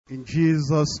In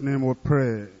Jesus' name we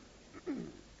pray.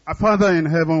 Our Father in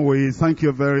heaven, we thank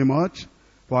you very much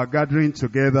for our gathering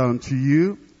together unto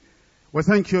you. We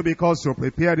thank you because you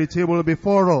prepared the table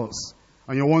before us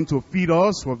and you want to feed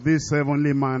us with this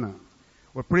heavenly manna.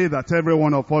 We pray that every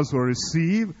one of us will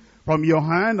receive from your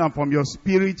hand and from your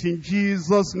spirit in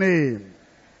Jesus' name.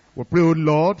 We pray, O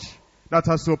Lord, that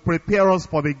as you prepare us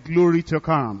for the glory to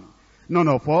come, none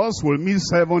of us will miss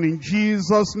heaven in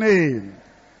Jesus' name.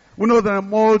 We know there are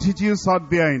multitudes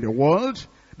out there in the world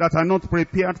that are not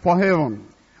prepared for heaven.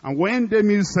 And when they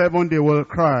miss heaven, they will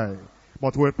cry.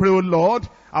 But we pray, O Lord,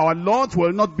 our lot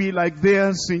will not be like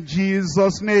theirs in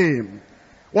Jesus' name.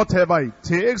 Whatever it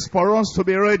takes for us to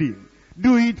be ready,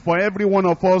 do it for every one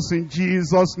of us in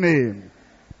Jesus' name.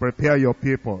 Prepare your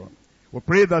people. We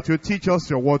pray that you teach us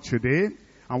your word today.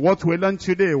 And what we learn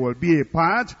today will be a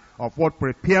part of what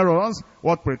prepares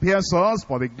us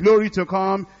for the glory to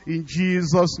come in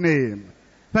Jesus' name.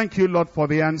 Thank you, Lord, for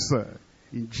the answer.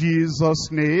 In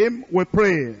Jesus' name we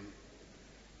pray.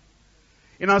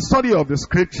 In our study of the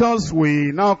scriptures,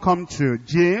 we now come to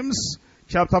James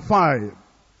chapter 5,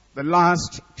 the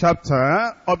last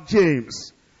chapter of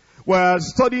James. We're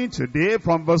studying today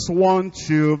from verse 1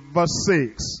 to verse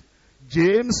 6.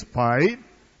 James 5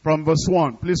 from verse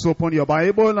 1. Please open your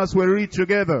Bible as we read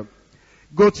together.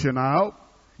 Go to now,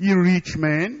 ye rich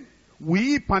men,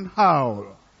 weep and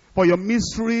howl for your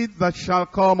misery that shall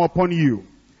come upon you.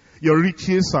 Your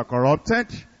riches are corrupted,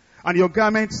 and your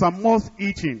garments are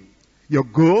moth-eaten. Your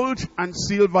gold and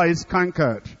silver is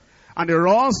cankered, and the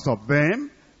rust of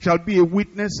them shall be a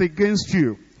witness against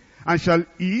you, and shall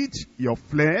eat your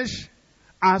flesh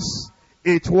as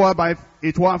it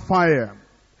were fire.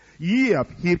 Ye have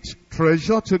heaped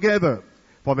treasure together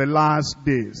for the last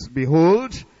days.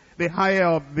 Behold, the hire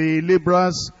of the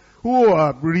laborers who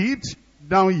have reaped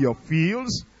down your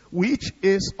fields, which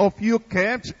is of you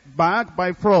kept back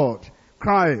by fraud,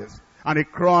 crieth, and the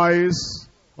cries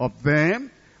of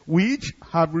them which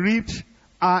have reaped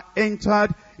are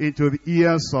entered into the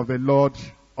ears of the Lord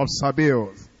of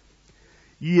Sabaoth.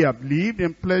 Ye have lived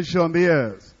in pleasure on the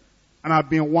earth, and have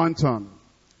been wanton.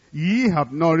 Ye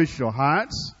have nourished your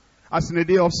hearts, as in a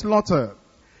day of slaughter.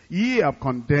 Ye have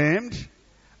condemned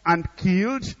and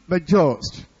killed the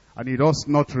just, and it does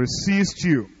not resist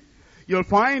you. You'll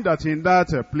find that in that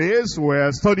place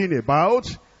we're studying about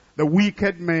the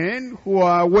wicked men who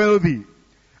are wealthy.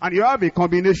 And you have a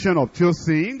combination of two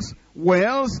things,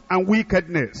 wealth and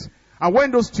wickedness. And when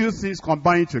those two things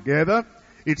combine together,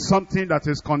 it's something that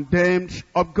is condemned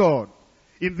of God.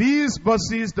 In these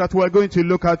verses that we're going to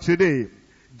look at today,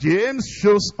 James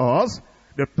shows us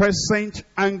the present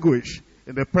anguish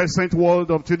in the present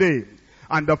world of today,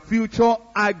 and the future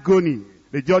agony,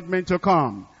 the judgment to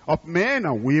come, of men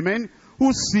and women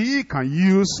who seek and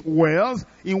use wealth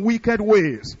in wicked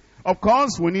ways. Of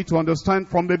course, we need to understand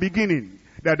from the beginning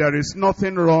that there is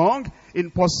nothing wrong in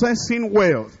possessing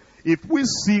wealth if we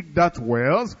seek that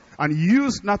wealth and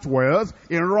use that wealth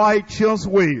in righteous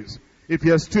ways. If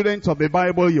you're a student of the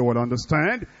Bible, you will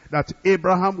understand that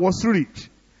Abraham was rich.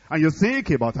 And you think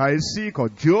about Isaac or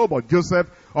Job or Joseph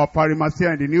or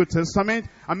Arimathea in the New Testament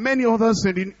and many others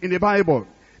in the Bible.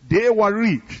 They were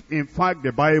rich. In fact,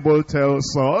 the Bible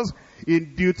tells us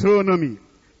in Deuteronomy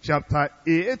chapter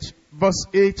 8 verse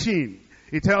 18.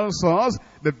 It tells us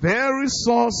the very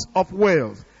source of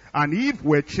wealth. And if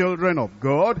we're children of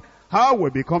God, how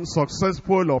we become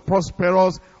successful or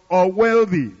prosperous or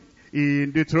wealthy.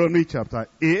 In Deuteronomy chapter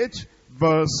 8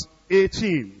 verse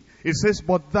 18. It says,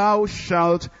 but thou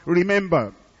shalt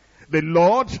remember the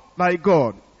Lord thy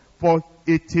God, for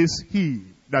it is he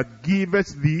that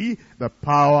giveth thee the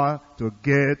power to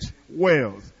get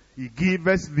wealth. He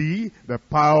giveth thee the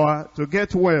power to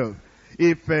get wealth.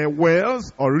 If wealth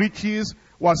or riches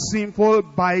were sinful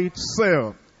by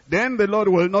itself, then the Lord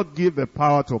will not give the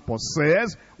power to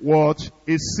possess what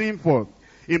is sinful.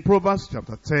 In Proverbs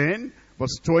chapter 10,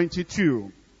 verse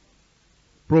 22.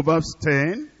 Proverbs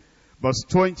 10, verse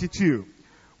 22,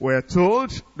 we're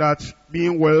told that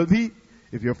being wealthy,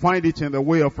 if you find it in the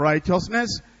way of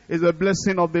righteousness, is a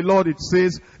blessing of the Lord. It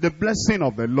says, the blessing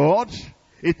of the Lord,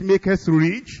 it maketh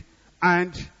rich,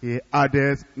 and he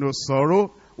addeth no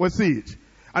sorrow with it.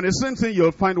 And the same thing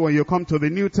you'll find when you come to the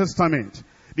New Testament.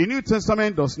 The New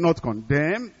Testament does not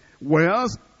condemn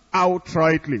wealth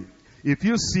outrightly. If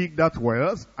you seek that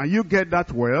wealth, and you get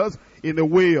that wealth in the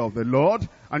way of the Lord,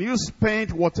 and you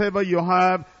spend whatever you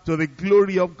have to the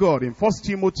glory of God. In 1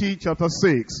 Timothy chapter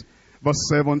 6, verse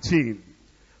 17.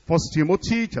 1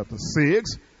 Timothy chapter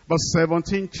 6, verse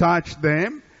 17, charge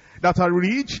them that are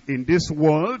rich in this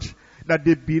world, that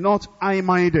they be not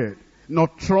high-minded,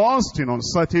 not trust in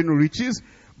uncertain riches,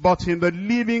 but in the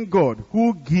living God,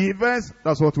 who giveth,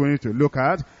 that's what we need to look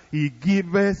at, he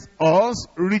giveth us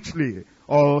richly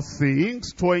all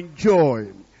things to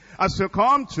enjoy. As you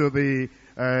come to the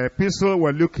epistle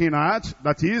we're looking at,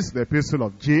 that is the epistle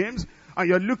of James, and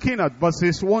you're looking at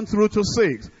verses 1 through to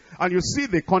 6, and you see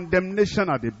the condemnation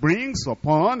that it brings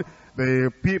upon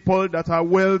the people that are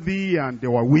wealthy and they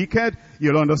were wicked,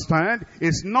 you'll understand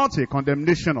it's not a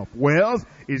condemnation of wealth,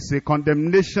 it's a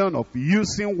condemnation of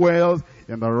using wealth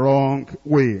in the wrong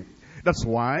way. That's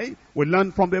why we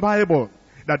learn from the Bible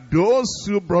that those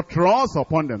who brought wrath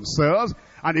upon themselves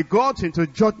and they got into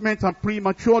judgment and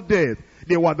premature death,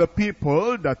 they were the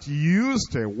people that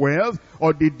used wealth,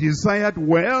 or they desired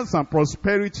wealth and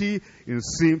prosperity in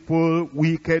sinful,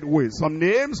 wicked ways. Some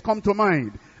names come to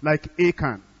mind, like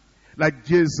Achan, like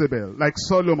Jezebel, like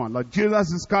Solomon, like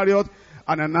Judas Iscariot,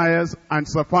 Ananias, and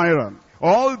Sapphira.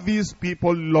 All these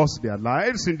people lost their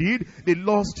lives. Indeed, they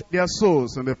lost their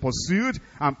souls in the pursuit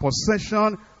and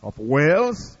possession of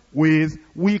wealth with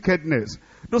wickedness.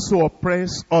 Those who oppress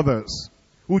others,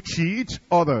 who cheat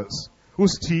others, who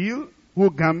steal, who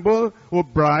gamble, who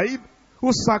bribe,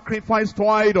 who sacrifice to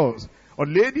idols, or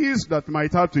ladies that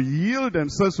might have to yield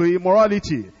themselves to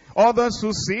immorality, others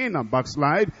who sin and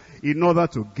backslide in order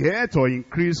to get or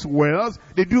increase wealth.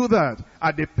 They do that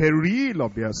at the peril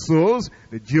of their souls,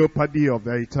 the jeopardy of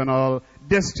their eternal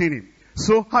destiny.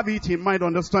 So have it in mind,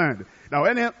 understand. Now,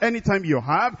 anytime you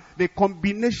have the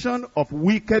combination of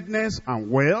wickedness and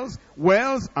wealth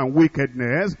and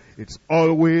wickedness, it's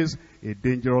always a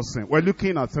dangerous sin. We're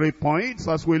looking at 3 points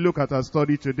as we look at our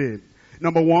study today.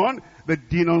 Number 1, the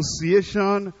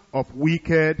denunciation of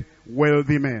wicked,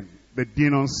 wealthy men. The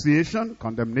denunciation,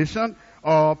 condemnation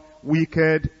of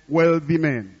wicked, wealthy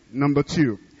men. Number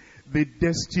 2, the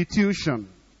destitution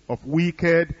of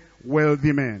wicked,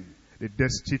 wealthy men. The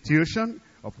destitution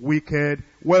of wicked,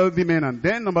 wealthy men. And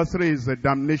then number 3 is the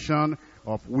damnation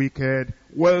of wicked,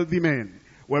 wealthy men.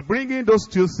 We're bringing those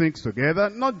two things together,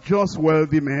 not just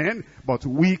wealthy men, but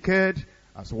wicked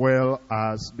as well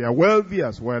as, they are wealthy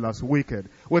as well as wicked.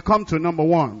 We come to number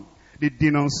 1, the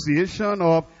denunciation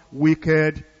of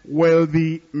wicked,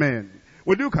 wealthy men.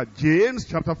 We look at James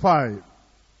chapter 5,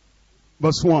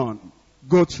 verse 1.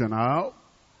 Go to now,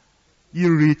 ye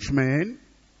rich men,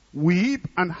 weep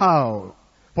and howl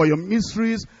for your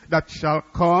miseries that shall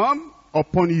come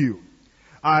upon you.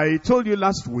 I told you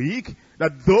last week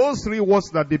that those 3 words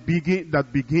that begin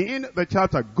the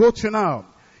chapter, go to now,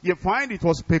 you find it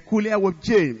was peculiar with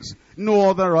James. No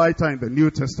other writer in the New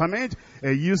Testament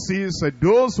uses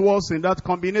those words in that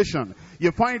combination.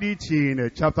 You find it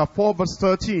in chapter 4 verse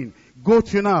 13. Go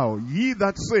to now, ye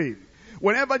that say.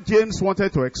 Whenever James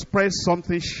wanted to express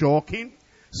something shocking,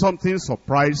 something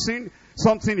surprising,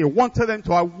 something he wanted them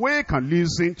to awake and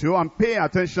listen to and pay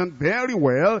attention very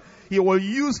well, he will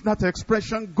use that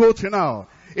expression, go to now.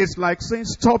 It's like saying,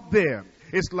 stop there.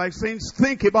 It's like saying,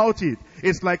 think about it.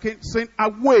 It's like saying,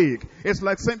 awake. It's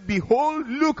like saying, behold,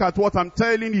 look at what I'm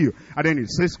telling you. And then it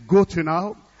says, go to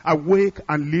now, awake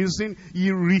and listen,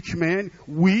 ye rich men,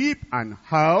 weep and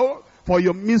howl for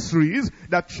your miseries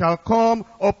that shall come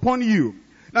upon you.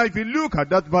 Now, if you look at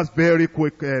that verse very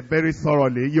very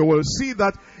thoroughly, you will see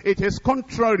that it is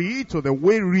contrary to the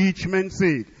way rich men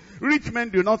think. Rich men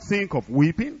do not think of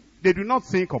weeping. They do not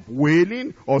think of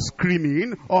wailing or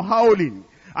screaming or howling.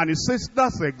 And it says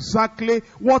that's exactly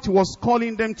what he was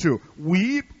calling them to.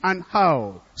 Weep and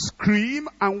howl, scream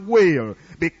and wail,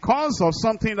 because of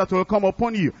something that will come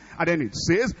upon you. And then it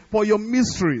says, for your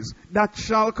miseries that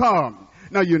shall come.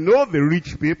 Now, you know the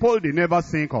rich people, they never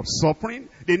think of suffering.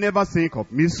 They never think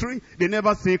of misery. They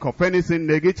never think of anything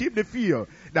negative. They feel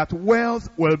that wealth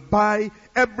will buy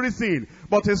everything.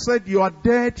 But he said, you are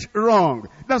dead wrong.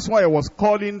 That's why I was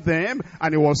calling them,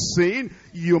 and he was saying,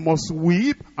 you must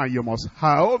weep and you must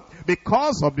howl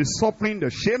because of the suffering,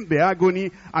 the shame, the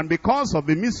agony, and because of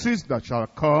the miseries that shall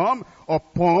come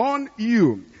upon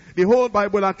you. The whole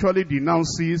Bible actually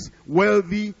denounces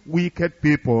wealthy, wicked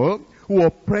people who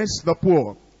oppress the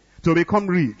poor to become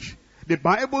rich. The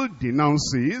Bible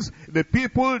denounces the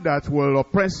people that will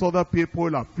oppress other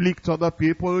people, afflict other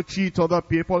people, cheat other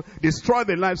people, destroy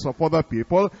the lives of other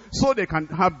people, so they can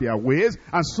have their ways,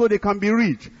 and so they can be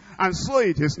rich. And so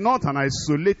it is not an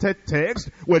isolated text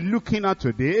we're looking at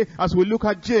today as we look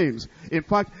at James. In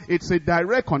fact, it's a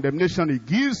direct condemnation he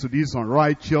gives to these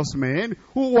unrighteous men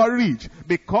who were rich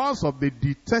because of the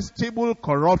detestable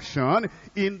corruption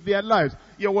in their lives.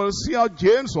 You will see how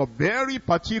James was very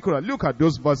particular. Look at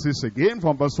those verses again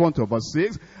from verse 1 to verse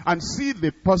 6 and see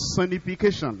the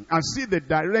personification and see the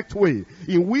direct way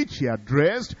in which he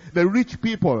addressed the rich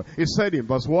people. He said in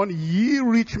verse 1, ye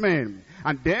rich men.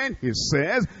 And then he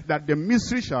says that the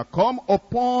mystery shall come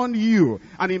upon you.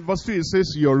 And in verse 2 he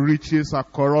says, your riches are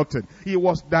corrupted. He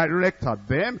was direct at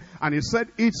them, and he said,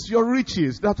 it's your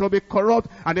riches that will be corrupt.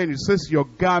 And then he says, your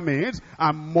garments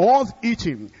are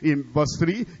moth-eaten. In verse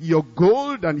 3, your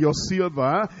gold and your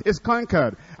silver is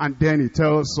cankered. And then he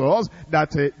tells us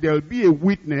that there will be a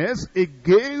witness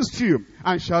against you,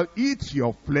 and shall eat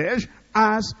your flesh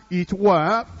as it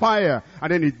were fire.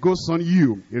 And then it goes on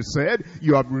you. It said,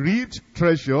 you have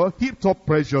heaped up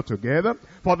treasure together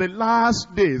for the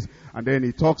last days. And then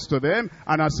he talks to them,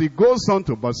 and as he goes on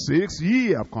to verse 6,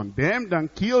 ye have condemned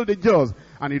and killed the just,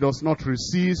 and he does not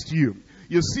resist you.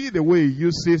 You see the way he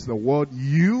uses the word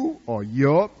you or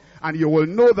your, and you will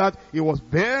know that it was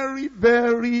very,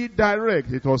 very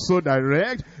direct. It was so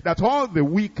direct that all the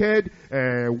wicked,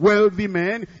 wealthy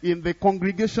men in the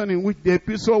congregation in which the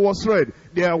epistle was read,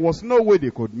 there was no way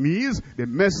they could miss the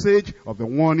message of the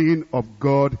warning of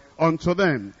God unto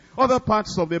them. Other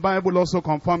parts of the Bible also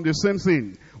confirm the same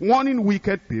thing, warning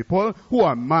wicked people who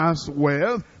amass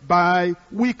wealth by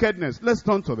wickedness. Let's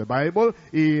turn to the Bible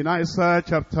in Isaiah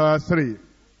chapter 3.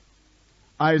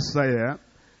 Isaiah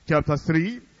chapter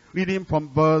 3, reading from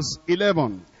verse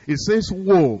 11. It says,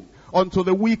 woe unto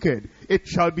the wicked, it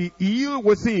shall be ill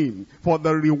with him, for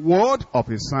the reward of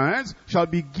his hands shall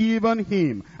be given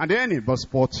him. And then in verse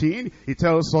 14, he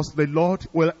tells us the Lord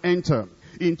will enter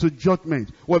into judgment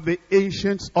with the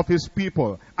ancients of his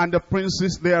people and the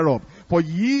princes thereof. For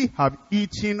ye have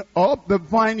eaten up the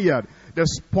vineyard. The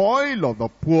spoil of the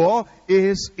poor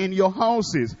is in your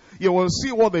houses. You will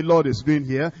see what the Lord is doing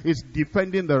here. Is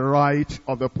defending the right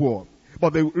of the poor.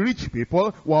 But the rich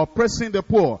people were oppressing the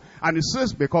poor. And it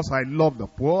says, because I love the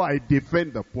poor, I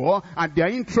defend the poor, and their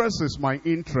interest is my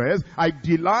interest. I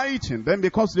delight in them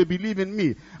because they believe in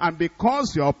me. And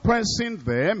because you're oppressing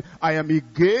them, I am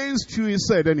against you, he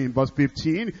said. And in verse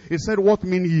 15, he said, what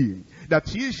mean ye?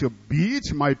 That ye should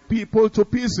beat my people to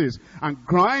pieces, and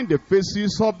grind the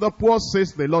faces of the poor,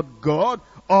 says the Lord God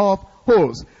of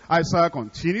hosts. Isaiah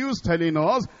continues telling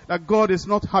us that God is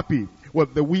not happy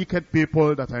with the wicked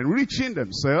people that are enriching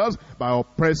themselves by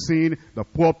oppressing the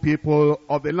poor people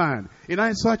of the land. In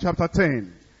Isaiah chapter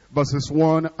 10, verses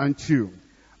 1 and 2.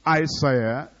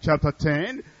 Isaiah chapter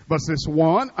 10, verses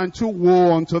 1 and 2.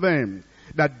 Woe unto them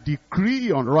that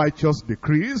decree unrighteous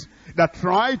decrees, that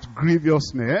write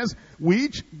grievousness,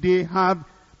 which they have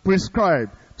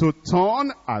prescribed, to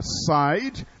turn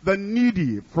aside the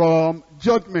needy from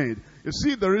judgment. You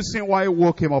see the reason why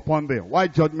woe came upon them, why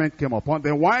judgment came upon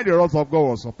them, why the wrath of God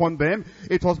was upon them.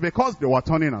 It was because they were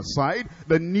turning aside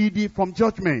the needy from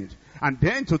judgment. And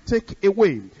then to take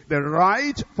away the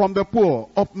right from the poor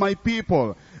of my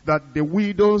people, that the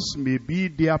widows may be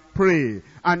their prey,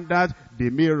 and that they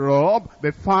may rob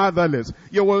the fatherless.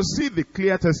 You will see the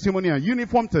clear testimony and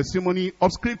uniform testimony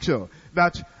of Scripture,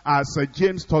 that as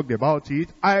James talked about it,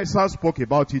 Isaiah spoke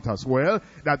about it as well,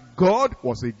 that God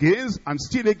was against and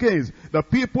still against the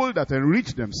people that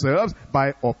enrich themselves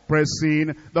by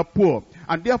oppressing the poor.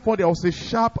 And therefore there was a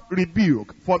sharp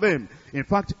rebuke for them. In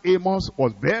fact, Amos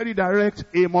was very direct.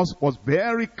 Amos was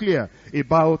very clear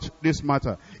about this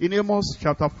matter. In Amos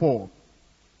chapter 4,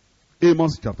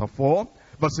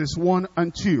 verses 1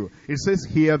 and 2, it says,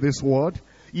 hear this word,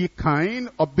 ye kine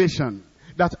of Bashan,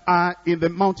 that are in the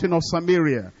mountain of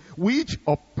Samaria, which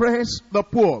oppress the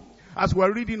poor. As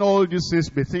we're reading all these things,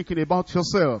 be thinking about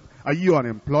yourself. Are you an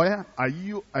employer? Are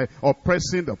you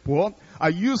oppressing the poor? Are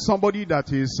you somebody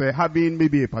that is having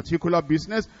maybe a particular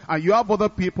business, and you have other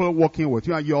people working with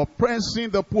you, and you're oppressing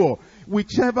the poor?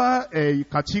 Whichever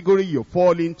category you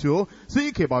fall into,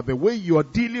 think about the way you are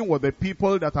dealing with the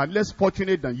people that are less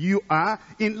fortunate than you are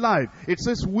in life. It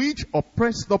says, which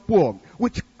oppress the poor,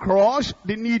 which crush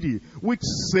the needy, which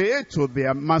say to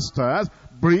their masters,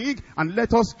 bring and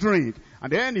let us drink.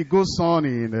 And then it goes on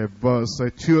in verse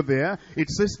 2 there.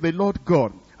 It says, the Lord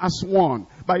God has sworn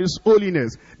by his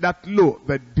holiness that, lo,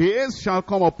 the days shall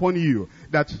come upon you,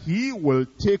 that he will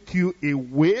take you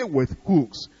away with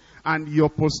hooks, and your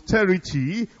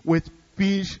posterity with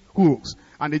fish hooks.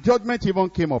 And the judgment even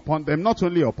came upon them, not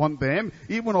only upon them,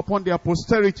 even upon their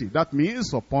posterity. That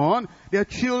means upon their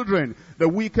children. The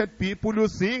wicked people who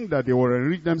think that they will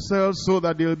enrich themselves so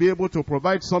that they will be able to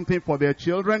provide something for their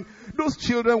children, those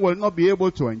children will not be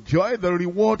able to enjoy the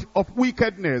reward of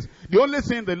wickedness. The only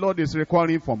thing the Lord is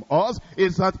requiring from us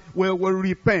is that we will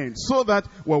repent, so that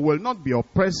we will not be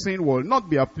oppressing, will not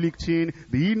be afflicting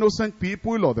the innocent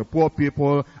people or the poor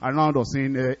people around us.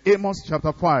 In Amos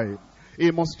chapter 5.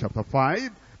 Amos chapter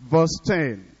 5, verse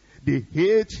 10. They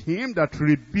hate him that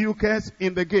rebuketh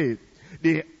in the gate.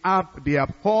 They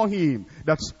abhor him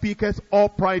that speaketh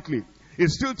uprightly.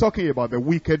 It's still talking about the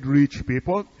wicked rich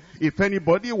people. If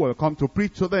anybody will come to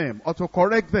preach to them, or to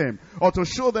correct them, or to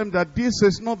show them that this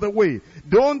is not the way,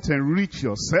 don't enrich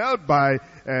yourself by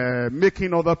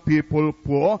making other people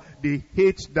poor. They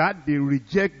hate that, they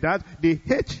reject that, they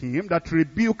hate him that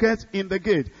rebuketh in the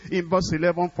gate. In verse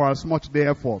 11, for as much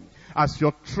therefore as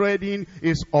your treading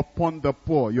is upon the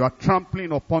poor, you are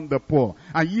trampling upon the poor,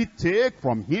 and ye take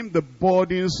from him the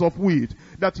burdens of wheat,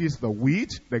 that is the wheat,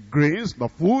 the grains, the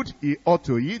food he ought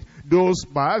to eat, those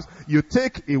bags you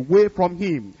take away from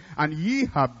him. And ye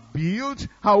have built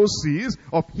houses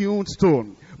of hewn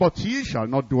stone, but ye shall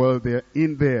not dwell there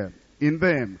in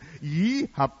them. Ye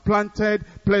have planted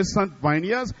pleasant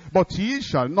vineyards, but ye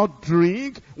shall not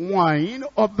drink wine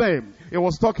of them. It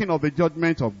was talking of the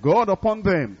judgment of God upon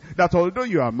them, that although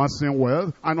you are amassing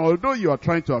wealth, and although you are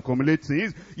trying to accumulate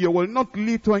things, you will not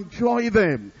live to enjoy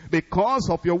them because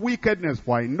of your wickedness.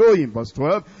 For I know, in verse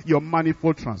 12, your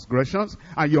manifold transgressions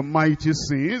and your mighty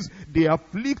sins, they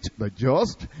afflict the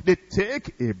just, they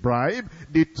take a bribe,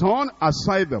 they turn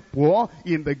aside the poor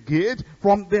in the gate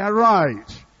from their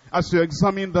right. As you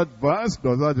examine that verse,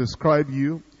 does that describe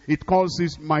you? It calls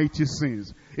it mighty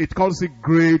sins. It calls it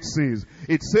great sins.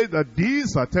 It says that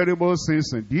these are terrible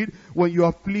sins indeed when you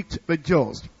afflict the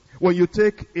just, when you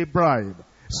take a bribe,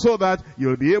 so that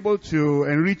you'll be able to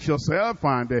enrich yourself,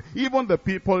 and even the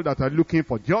people that are looking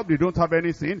for jobs, they don't have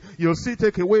anything, you'll still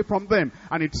take away from them.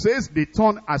 And it says they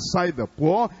turn aside the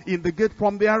poor in the gate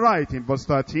from their right. In verse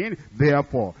 13,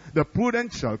 therefore the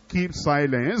prudent shall keep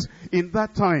silence in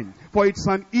that time, for it's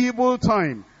an evil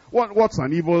time. What's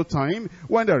an evil time?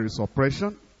 When there is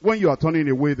oppression, when you are turning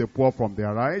away the poor from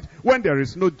their right, when there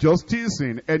is no justice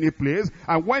in any place,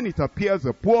 and when it appears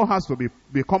the poor has to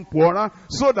become poorer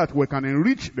so that we can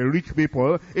enrich the rich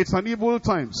people, it's an evil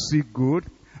time. Seek good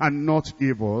and not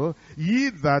evil,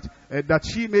 ye that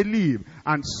ye may live.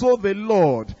 And so the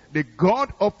Lord, the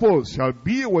God of hosts, shall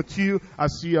be with you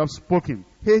as ye have spoken.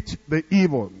 Hate the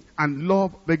evil and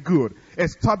love the good.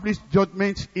 Establish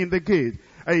judgment in the gate.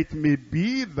 It may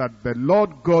be that the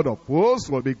Lord God of hosts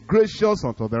will be gracious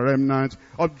unto the remnant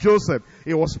of Joseph.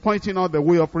 He was pointing out the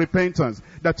way of repentance.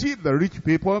 That if the rich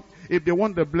people, if they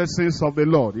want the blessings of the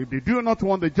Lord, if they do not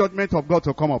want the judgment of God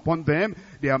to come upon them,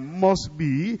 there must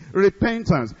be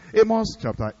repentance. Amos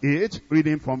chapter 8,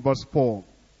 reading from verse 4.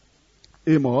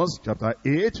 Amos chapter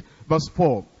 8, verse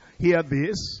 4. Hear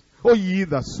this, O ye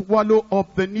that swallow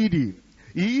up the needy,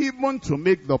 even to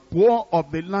make the poor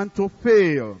of the land to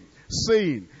fail,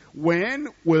 saying, when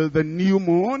will the new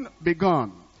moon be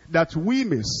gone, that we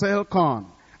may sell corn,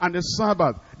 and the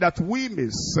Sabbath, that we may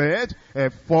set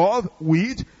forth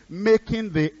wheat, making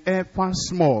the ephah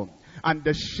small, and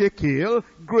the shekel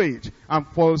great, and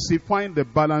falsifying the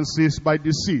balances by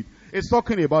deceit. It's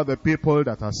talking about the people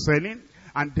that are selling,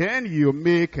 and then you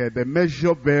make the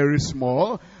measure very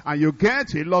small, and you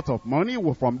get a lot of money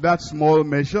from that small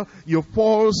measure. You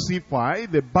falsify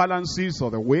the balances or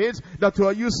the weights that you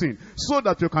are using, so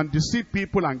that you can deceive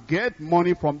people and get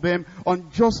money from them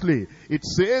unjustly. It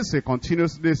says, it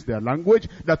continues this, their language,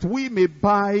 that we may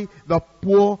buy the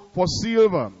poor for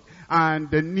silver,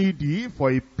 and the needy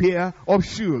for a pair of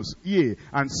shoes, yea,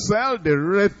 and sell the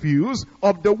refuse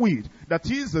of the wheat. That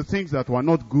is, the things that were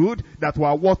not good, that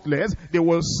were worthless, they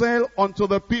will sell unto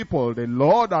the people. The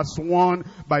Lord has sworn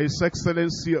by his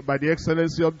excellency, by the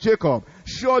excellency of Jacob,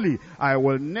 surely I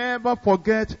will never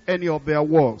forget any of their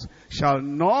works. Shall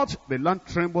not the land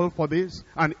tremble for this,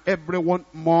 and everyone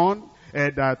mourn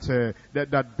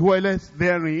that dwelleth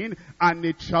therein? And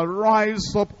it shall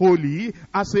rise up wholly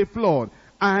as a flood,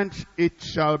 and it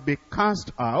shall be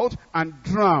cast out and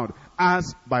drowned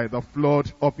as by the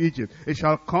flood of Egypt. It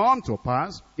shall come to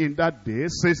pass in that day,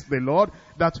 says the Lord,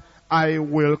 that I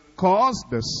will cause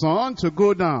the sun to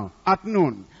go down at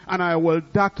noon, and I will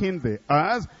darken the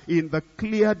earth in the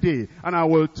clear day, and I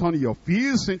will turn your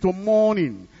fields into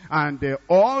mourning, and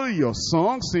all your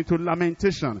songs into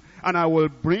lamentation, and I will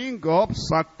bring up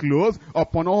sackcloth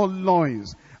upon all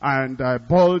loins, and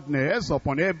baldness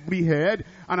upon every head,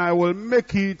 and I will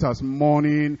make it as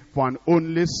mourning for an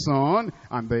only son,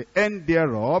 and the end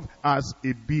thereof as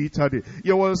a bitter day.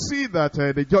 You will see that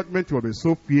the judgment will be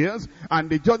so fierce, and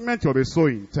the judgment will be so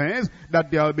intense,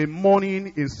 that there will be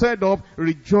mourning instead of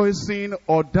rejoicing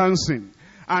or dancing.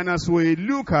 And as we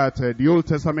look at the Old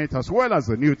Testament as well as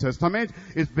the New Testament,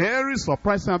 it's very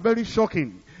surprising and very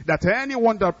shocking that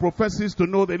anyone that professes to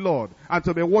know the Lord and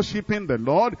to be worshiping the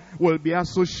Lord will be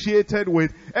associated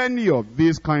with any of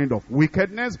this kind of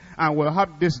wickedness and will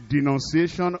have this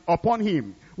denunciation upon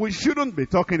him. We shouldn't be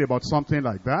talking about something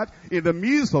like that in the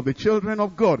midst of the children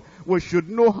of God. We should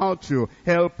know how to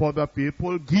help other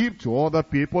people, give to other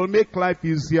people, make life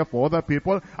easier for other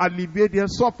people, alleviate their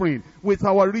suffering with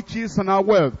our riches and our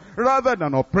wealth, rather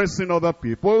than oppressing other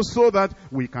people so that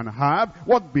we can have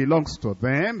what belongs to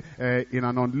them in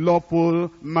an unlawful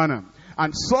manner.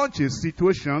 And such a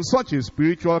situation, such a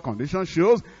spiritual condition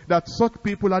shows that such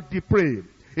people are depraved.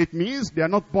 It means they are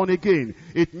not born again.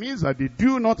 It means that they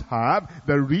do not have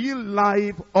the real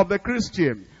life of the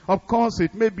Christian. Of course,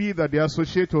 it may be that they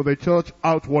associate with the church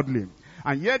outwardly,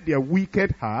 and yet their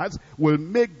wicked hearts will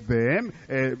make them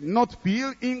not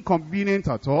feel inconvenient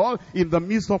at all in the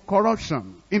midst of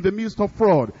corruption, in the midst of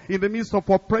fraud, in the midst of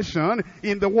oppression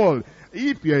in the world.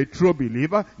 If you're a true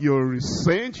believer, you'll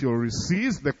resent, you'll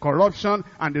resist the corruption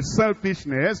and the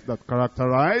selfishness that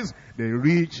characterize the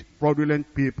rich,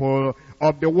 fraudulent people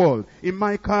of the world. In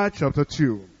Micah chapter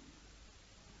 2,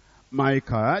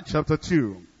 Micah chapter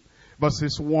 2,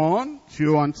 verses 1,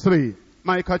 2, and 3.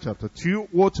 Micah chapter 2,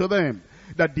 woe to them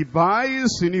that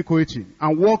devise iniquity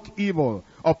and work evil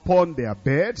upon their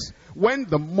beds. When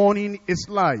the morning is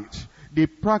light, they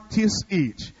practice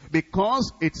it,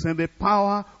 because it's in the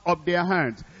power of their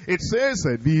hands. It says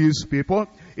these people,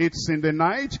 it's in the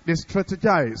night, they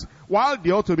strategize. While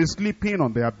they ought to be sleeping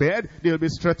on their bed, they'll be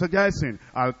strategizing.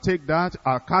 I'll take that,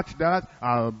 I'll catch that,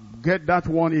 I'll get that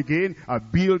one again, I'll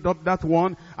build up that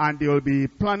one, and they'll be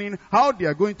planning how they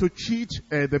are going to cheat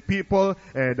the people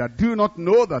that do not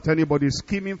know that anybody is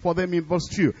scheming for them. In verse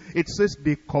 2, it says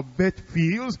they covet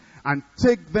fields and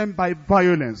take them by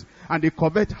violence, and they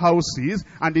covet houses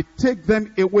and they take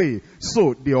them away.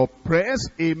 So they oppress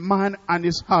a man and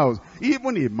his house,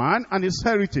 even a man and his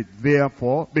heritage.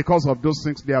 Therefore, because of those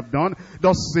things they have done,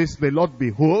 thus says the Lord,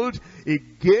 behold,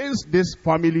 against this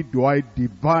family do I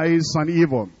devise an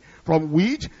evil, from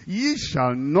which ye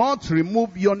shall not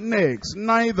remove your necks,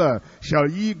 neither shall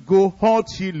ye go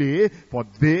haughtily, for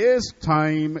this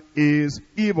time is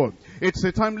evil. It's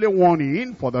a timely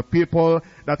warning for the people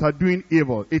that are doing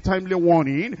evil, a timely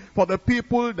warning for the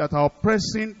people that are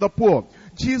oppressing the poor.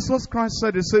 Jesus Christ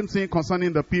said the same thing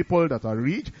concerning the people that are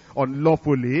rich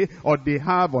unlawfully, or they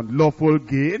have unlawful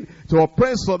gain to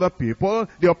oppress other people.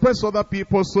 They oppress other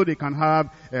people so they can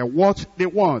have what they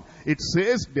want. It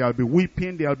says there'll be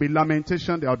weeping, there'll be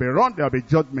lamentation, there'll be wrath, there'll be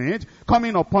judgment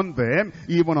coming upon them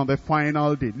even on the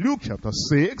final day. Luke chapter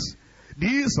 6.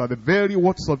 These are the very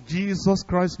words of Jesus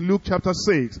Christ. Luke chapter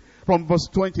 6 from verse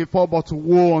 24. But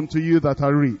woe unto you that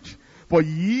are rich, for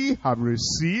ye have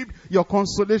received your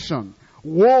consolation.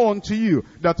 Woe unto you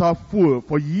that are full,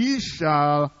 for ye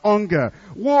shall hunger.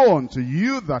 Woe unto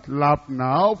you that laugh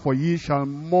now, for ye shall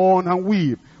mourn and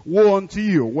weep. Woe unto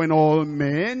you when all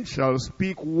men shall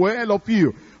speak well of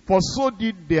you, for so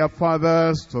did their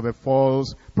fathers to the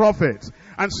false prophets.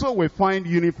 And so we find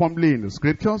uniformly in the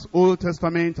scriptures, Old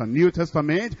Testament and New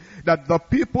Testament, that the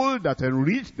people that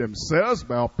enrich themselves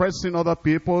by oppressing other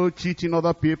people, cheating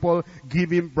other people,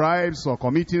 giving bribes or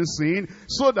committing sin,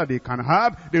 so that they can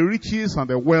have the riches and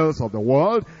the wealth of the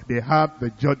world, they have the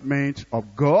judgment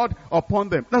of God upon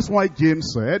them. That's why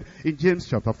James said in James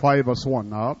chapter 5 verse 1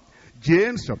 now,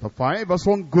 James chapter 5 verse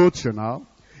 1, go to now,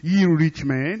 ye rich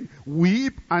men,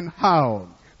 weep and howl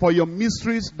for your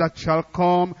mysteries that shall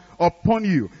come upon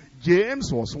you.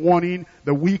 James was warning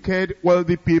the wicked,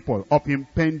 wealthy people of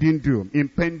impending doom,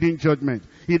 impending judgment.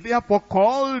 He therefore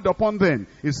called upon them.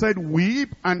 He said,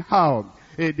 weep and howl.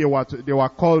 They were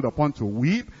called upon to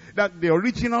weep. That the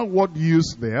original word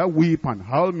used there, weep and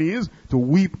howl, means to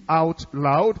weep out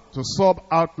loud, to sob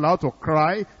out loud, to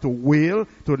cry, to wail,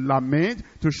 to lament,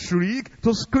 to shriek,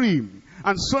 to scream.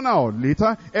 And sooner or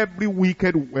later, every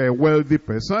wicked, wealthy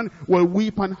person will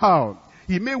weep and howl.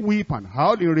 He may weep and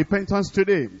howl in repentance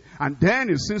today, and then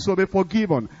his sins will be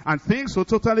forgiven, and things will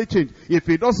totally change. If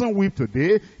he doesn't weep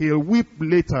today, he'll weep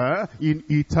later in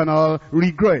eternal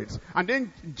regret. And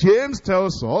then James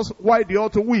tells us why they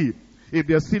ought to weep if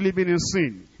they're still living in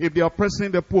sin, if they're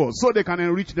oppressing the poor, so they can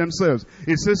enrich themselves.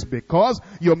 It says, because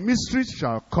your mysteries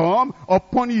shall come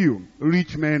upon you,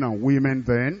 rich men and women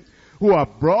then, who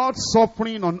have brought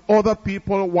suffering on other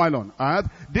people while on earth,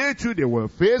 they too, they will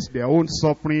face their own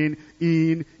suffering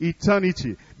in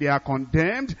eternity. They are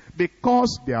condemned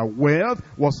because their wealth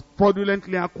was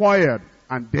fraudulently acquired,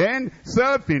 and then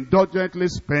self-indulgently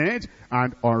spent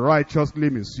and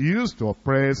unrighteously misused to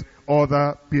oppress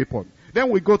other people. Then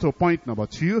we go to point number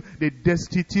 2, the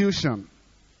destitution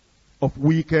of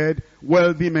wicked,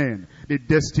 wealthy men. The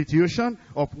destitution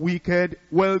of wicked,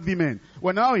 wealthy men.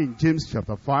 We're now in James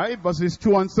chapter 5, verses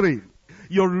 2 and 3.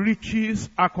 Your riches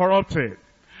are corrupted,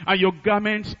 and your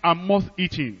garments are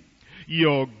moth-eaten.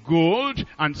 your gold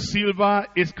and silver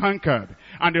is cankered,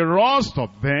 and the rust of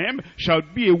them shall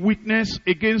be a witness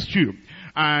against you,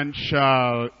 and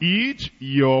shall eat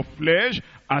your flesh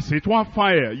as it were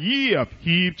fire. Ye have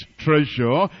heaped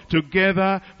treasure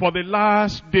together for the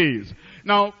last days.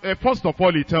 Now, first of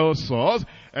all, it tells us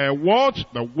what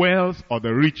the wealth or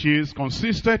the riches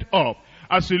consisted of.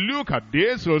 As you look at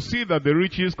this, you'll see that the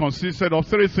riches consisted of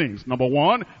three things. Number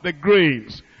one, the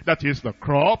grains. That is the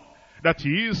crop. That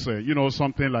is,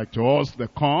 something like to us, the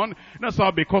corn. That's how,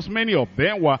 because many of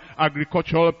them were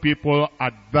agricultural people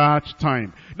at that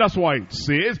time. That's why it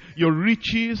says, your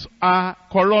riches are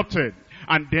corrupted.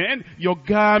 And then your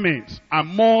garments are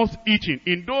moth-eaten.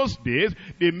 In those days,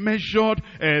 they measured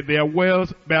their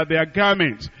wealth by their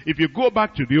garments. If you go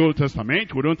back to the Old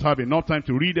Testament, we don't have enough time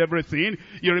to read everything.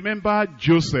 You remember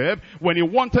Joseph, when he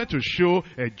wanted to show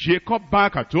Jacob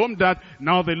back at home that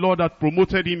now the Lord had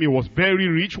promoted him, he was very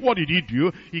rich. What did he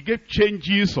do? He gave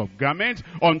changes of garments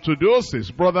unto those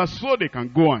his brothers so they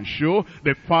can go and show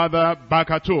the father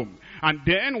back at home. And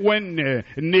then when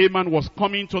Naaman was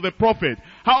coming to the prophet,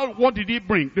 what did he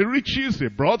bring? The riches he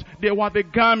brought, they were the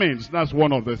garments. That's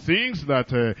one of the things that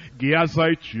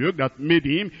Gehazi took that made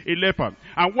him a leper.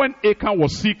 And when Achan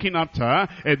was seeking after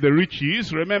the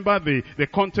riches, remember the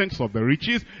contents of the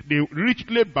riches, the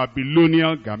richly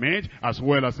Babylonian garment as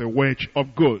well as a wedge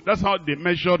of gold. That's how they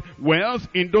measured wealth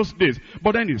in those days.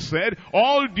 But then he said,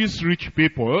 all these rich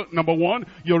people, number one,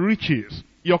 your riches,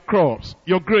 your crops,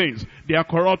 your grains, they are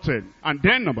corrupted. And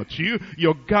then number two,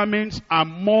 your garments are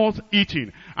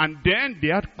moth-eaten. And then they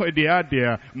had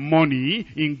their money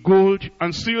in gold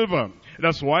and silver.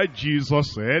 That's why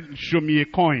Jesus said, show me a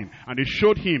coin. And they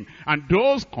showed him. And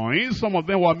those coins, some of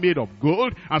them were made of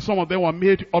gold, and some of them were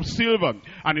made of silver.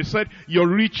 And he said, your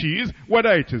riches,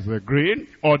 whether it is the grain,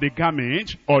 or the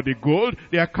garment, or the gold,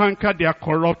 they are cankered, they are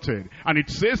corrupted. And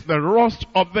it says, the rust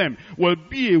of them will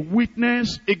be a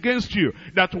witness against you,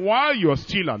 that while you are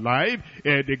still alive,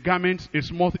 the garment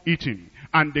is moth-eaten.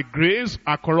 And the grains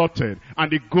are corrupted,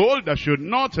 and the gold that should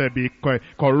not be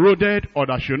corroded or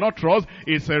that should not rust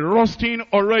is rusting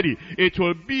already. It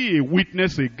will be a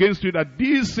witness against you that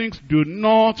these things do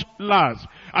not last.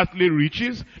 Earthly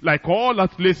riches, like all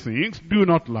earthly things, do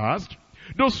not last.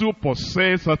 Those who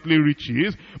possess earthly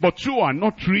riches, but who are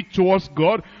not rich towards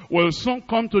God, will soon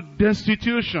come to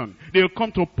destitution. They'll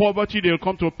come to poverty, they'll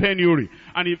come to penury.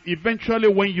 And eventually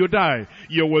when you die,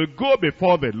 you will go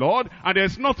before the Lord, and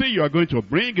there's nothing you are going to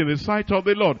bring in the sight of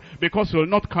the Lord, because you'll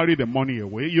not carry the money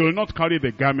away, you'll not carry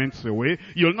the garments away,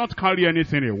 you'll not carry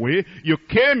anything away. You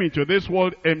came into this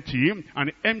world empty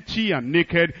and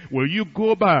naked will you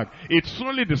go back. It's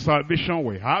only the salvation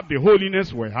we have, the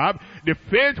holiness we have, the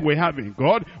faith we have in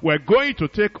God, we're going to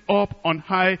take up on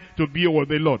high to be with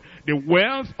the Lord. The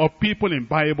wealth of people in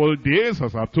Bible days,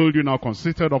 as I've told you now,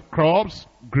 consisted of crops,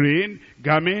 grain,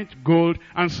 garment, gold,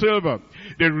 and silver.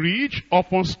 The rich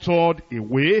often stored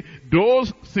away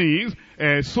those things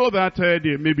so that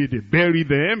maybe they bury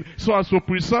them so as to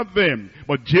preserve them.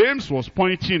 But James was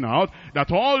pointing out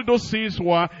that all those things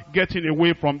were getting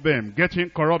away from them,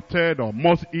 getting corrupted or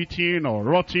moth-eaten or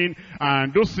rotting,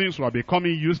 and those things were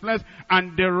becoming useless,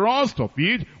 and the rust of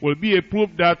it will be a proof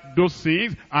that those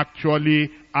things actually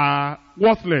are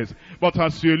worthless. But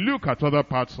as you look at other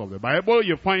parts of the Bible,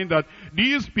 you find that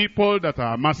these people that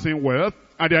are amassing wealth,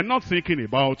 and they are not thinking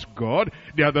about God,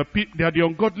 they are the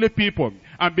ungodly people.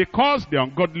 And because they are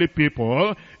ungodly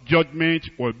people, judgment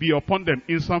will be upon them.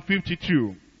 In Psalm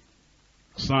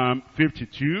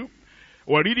 52,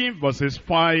 we're reading verses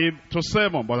 5 to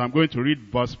 7, but I'm going to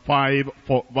read verse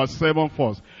 7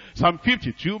 first. Psalm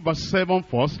 52, verse 7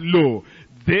 first. Lo,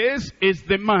 this is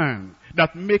the man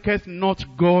that maketh not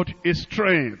God his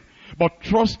strength, but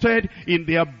trusted in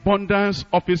the abundance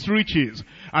of his riches,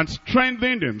 and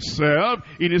strengthened himself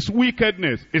in his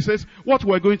wickedness. It says, what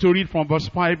we're going to read from verse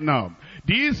 5 now.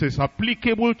 This is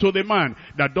applicable to the man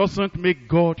that doesn't make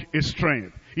God his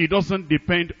strength. He doesn't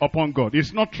depend upon God.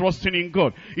 He's not trusting in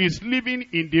God. He's living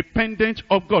independent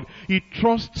of God. He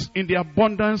trusts in the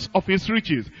abundance of his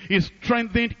riches. He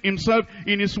strengthened himself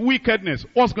in his wickedness.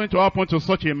 What's going to happen to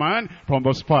such a man? From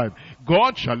verse 5.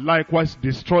 God shall likewise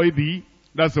destroy thee.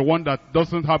 That's the one that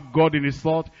doesn't have God in his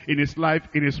thought, in his life,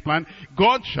 in his plan.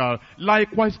 God shall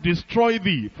likewise destroy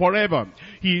thee forever.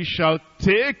 He shall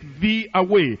take thee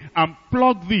away and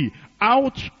pluck thee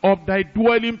out of thy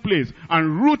dwelling place,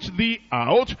 and root thee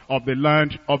out of the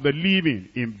land of the living.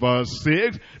 In verse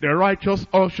 6, the righteous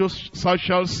also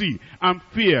shall see and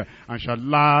fear, and shall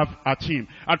laugh at him.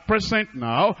 At present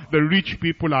now, the rich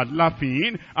people are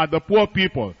laughing at the poor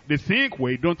people. They think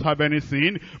we don't have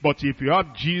anything, but if you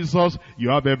have Jesus, you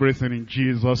have everything in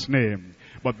Jesus' name.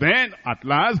 But then, at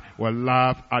last, we'll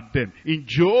laugh at them. In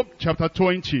Job chapter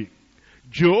 20,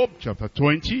 Job chapter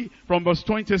 20, from verse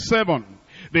 27,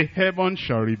 the heaven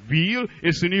shall reveal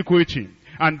his iniquity,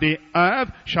 and the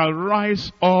earth shall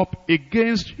rise up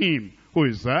against him. Who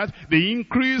is that? The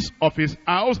increase of his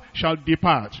house shall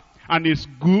depart, and his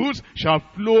goods shall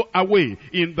flow away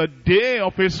in the day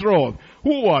of his wrath.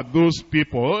 Who are those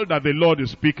people that the Lord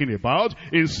is speaking about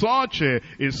in such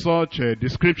a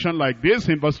description like this?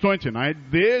 In verse 29,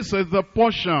 this is the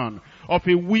portion of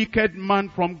a wicked man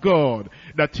from God.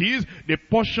 That is, the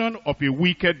portion of a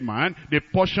wicked man, the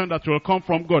portion that will come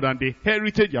from God, and the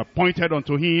heritage appointed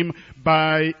unto him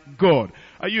by God.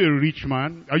 Are you a rich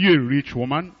man? Are you a rich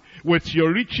woman? With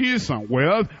your riches and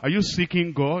wealth, are you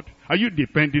seeking God? Are you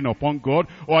depending upon God?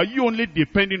 Or are you only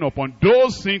depending upon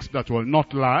those things that will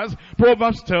not last?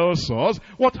 Proverbs tells us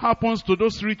what happens to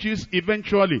those riches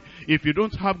eventually. If you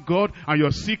don't have God and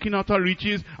you're seeking after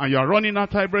riches and you're running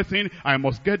after everything, I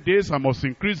must get this, I must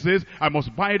increase this, I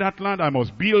must buy that land, I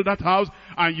must build that house,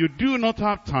 and you do not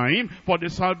have time for the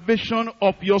salvation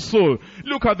of your soul.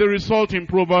 Look at the result in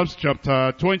Proverbs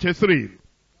chapter 23.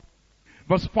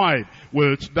 Verse 5,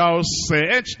 wilt thou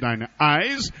set thine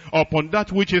eyes upon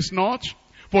that which is not?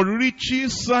 For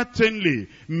riches certainly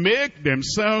make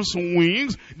themselves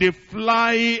wings, they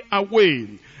fly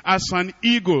away as an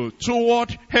eagle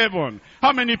toward heaven.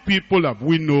 How many people have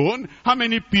we known? How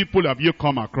many people have you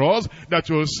come across that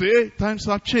will say, times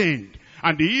have changed?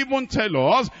 And they even tell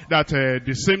us that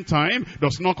the same time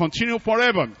does not continue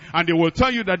forever. And they will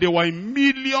tell you that they were in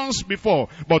millions before.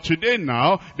 But today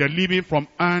now, they're living from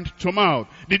hand to mouth.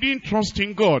 They didn't trust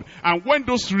in God. And when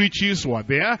those riches were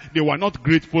there, they were not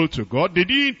grateful to God. They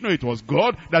didn't know it was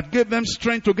God that gave them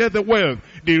strength to get the wealth.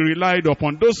 They relied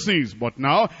upon those things. But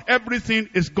now, everything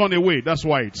is gone away. That's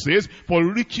why it says, for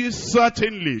riches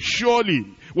certainly,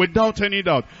 surely, without any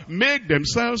doubt, make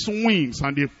themselves wings,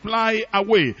 and they fly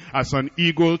away as an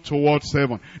eagle towards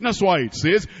heaven. That's why it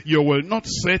says, you will not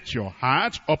set your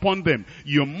heart upon them.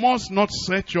 You must not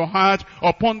set your heart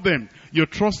upon them. You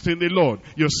trust in the Lord.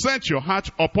 You set your heart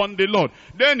upon the Lord.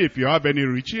 Then if you have any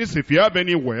riches, if you have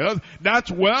any wealth, that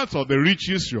wealth or the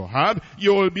riches you have,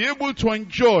 you will be able to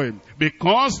enjoy,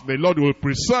 because the Lord will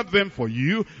preserve them for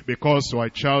you, because you are a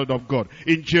child of God.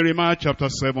 In Jeremiah chapter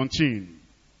 17,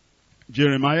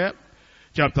 Jeremiah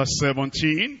chapter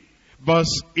 17,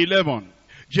 verse 11.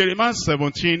 Jeremiah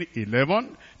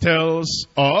 17:11 tells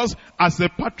us, as the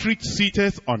partridge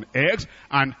sitteth on eggs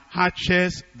and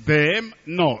hatches them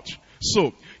not,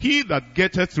 so he that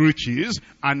getteth riches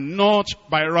and not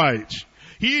by right,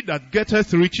 he that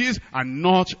getteth riches and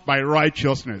not by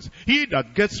righteousness, he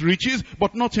that gets riches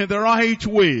but not in the right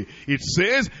way, it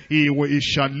says he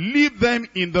shall leave them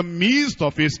in the midst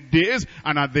of his days,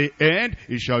 and at the end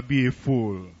he shall be a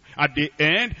fool. At the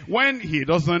end, when he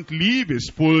doesn't live his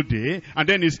full day, and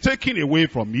then is taken away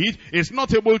from it, is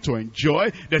not able to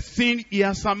enjoy the thing he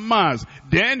has amassed,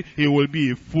 then he will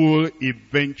be a fool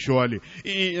eventually.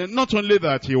 Not only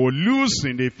that, he will lose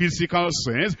in the physical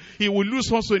sense, he will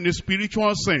lose also in the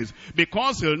spiritual sense,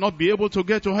 because he will not be able to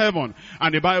get to heaven.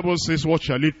 And the Bible says, what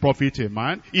shall it profit a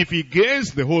man if he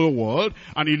gains the whole world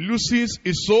and he loses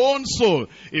his own soul?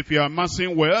 If you are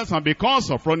amassing wealth, and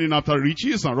because of running after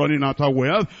riches and running after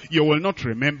wealth, you will not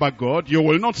remember God, you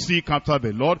will not seek after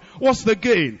the Lord, what's the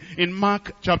gain? In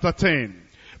Mark chapter 10.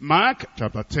 Mark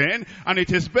chapter 10, and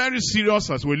it is very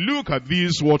serious as we look at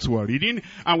these words we're reading,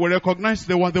 and we recognize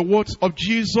they were the words of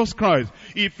Jesus Christ.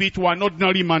 If it were an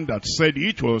ordinary man that said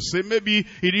it, we'll say maybe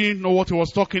he didn't know what he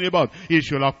was talking about. He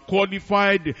should have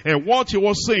qualified what he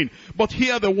was saying. But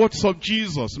here are the words of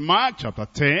Jesus. Mark chapter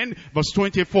 10, verse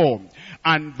 24.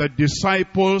 And the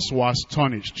disciples were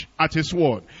astonished at his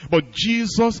word. But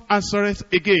Jesus answereth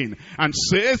again, and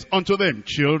says unto them,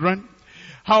 children,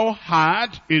 how hard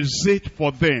is it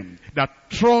for them that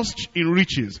trust in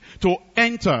riches to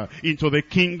enter into the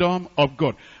kingdom of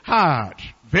God? Hard,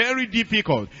 very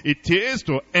difficult it is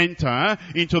to enter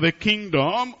into the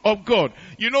kingdom of God.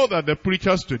 You know that the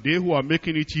preachers today who are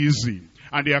making it easy,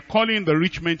 and they are calling the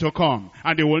rich men to come,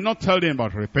 and they will not tell them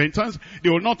about repentance, they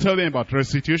will not tell them about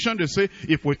restitution. They say,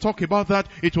 if we talk about that,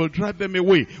 it will drive them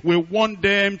away. We want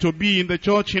them to be in the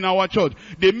church, in our church.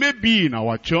 They may be in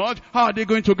our church. How are they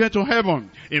going to get to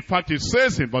heaven? In fact, it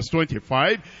says in verse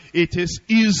 25, it is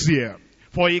easier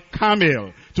for a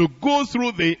camel to go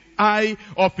through the eye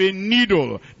of a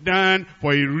needle than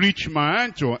for a rich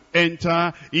man to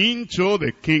enter into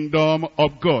the kingdom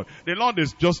of God. The Lord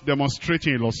is just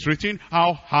illustrating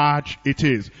how hard it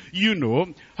is. You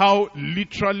know how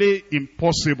literally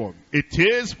impossible it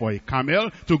is for a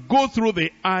camel to go through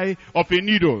the eye of a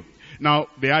needle. Now,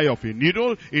 the eye of a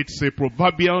needle, it's a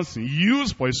proverbial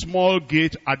used for a small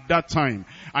gate at that time.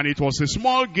 And it was a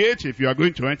small gate. If you are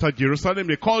going to enter Jerusalem,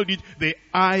 they called it the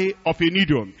eye of a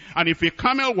needle. And if a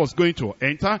camel was going to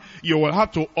enter, you will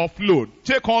have to offload,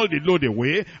 take all the load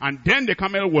away, and then the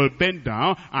camel will bend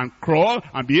down and crawl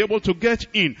and be able to get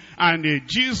in. And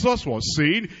Jesus was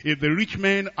saying, if the rich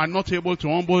men are not able to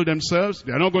humble themselves,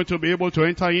 they are not going to be able to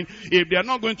enter in. If they are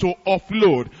not going to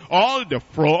offload all the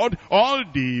fraud, all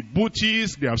the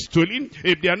booties they have stolen,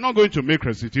 if they are not going to make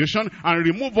restitution and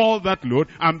remove all that load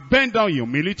and bend down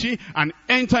humility and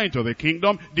enter into the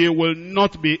kingdom, they will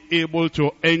not be able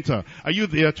to enter. Are you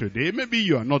there today? Maybe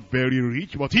you are not very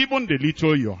rich, but even the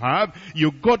little you have,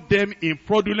 you got them in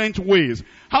fraudulent ways.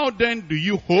 How then do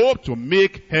you hope to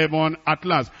make heaven at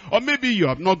last? Or maybe you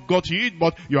have not got it,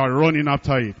 but you are running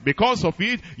after it. Because of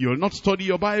it, you will not study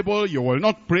your Bible, you will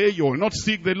not pray, you will not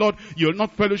seek the Lord, you will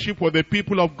not fellowship with the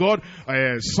people of God.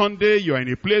 Sunday, you are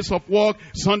in a place of work.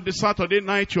 Sunday, Saturday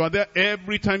night, you are there.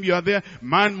 Every time you are there,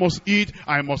 man must eat.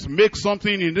 I must make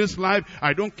something in this life.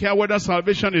 I don't care whether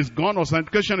salvation is gone or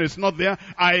sanctification is not there.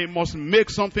 I must make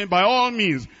something by all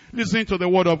means. Listen to the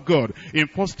word of God in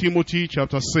 1 Timothy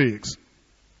chapter 6.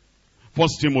 1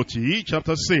 Timothy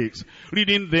chapter 6,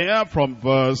 reading there from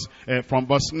verse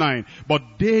 9. But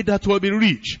they that will be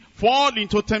rich fall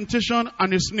into temptation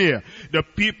and a snare. The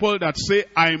people that say,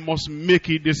 I must make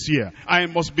it this year. I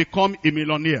must become a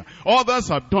millionaire. Others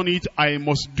have done it, I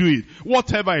must do it.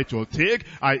 Whatever it will take,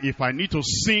 if I need to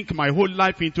sink my whole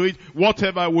life into it,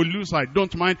 whatever I will lose, I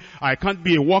don't mind. I can't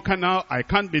be a worker now. I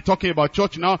can't be talking about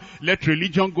church now. Let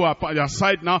religion go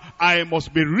aside now. I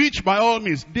must be rich by all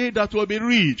means. They that will be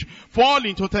rich fall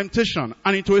into temptation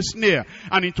and into a snare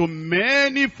and into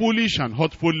many foolish and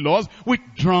hurtful laws which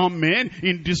drown men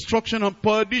in destruction and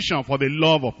perdition. For the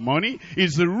love of money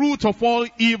is the root of all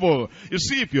evil. You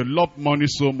see, if you love money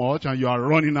so much and you are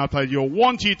running after it, you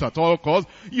want it at all costs,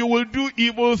 you will do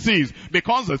evil things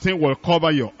because the thing will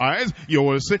cover your eyes. You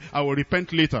will say, I will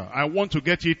repent later. I want to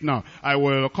get it now. I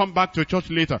will come back to church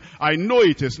later. I know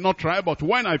it is not right, but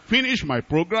when I finish my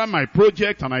program, my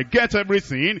project, and I get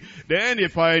everything, then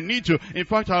if I need to, in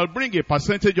fact, I'll bring a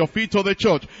percentage of it to the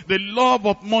church. The love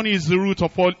of money is the root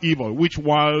of all evil, which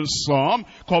while some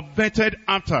coveted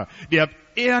after, they have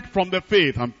erred from the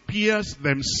faith and pierced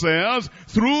themselves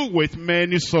through with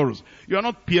many sorrows. You are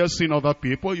not piercing other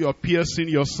people, you are piercing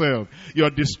yourself. You are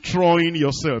destroying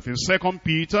yourself. In 2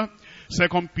 Peter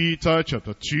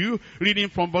chapter 2, reading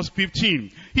from verse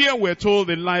 15. Here we're told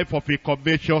the life of a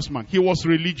covetous man. He was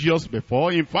religious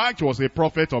before. In fact, he was a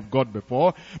prophet of God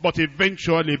before. But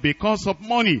eventually, because of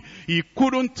money, he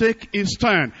couldn't take his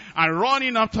stand. And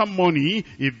running after money,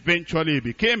 eventually he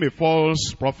became a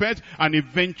false prophet. And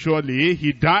eventually,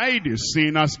 he died a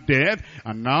sinner's death.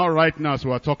 And now, right now, as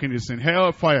we are talking, he's in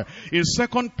hellfire. In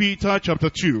 2 Peter chapter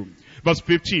 2, verse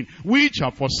 15. Which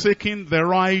have forsaken the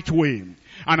right way,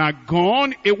 and are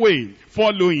gone away,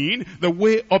 following the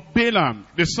way of Balaam,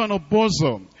 the son of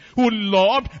Bosor, who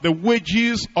loved the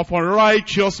wages of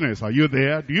unrighteousness. Are you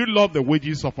there? Do you love the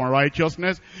wages of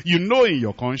unrighteousness? You know in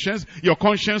your conscience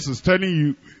is telling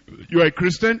you, you are a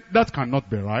Christian, that cannot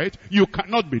be right. You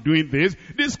cannot be doing this.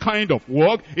 This kind of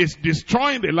work is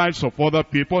destroying the lives of other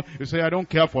people. You say, I don't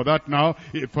care for that now.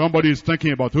 If somebody is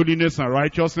thinking about holiness and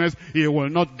righteousness, he will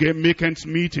not make ends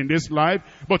meet in this life.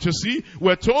 But you see,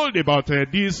 we're told about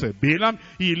this Balaam.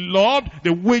 He loved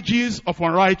the wages of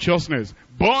unrighteousness,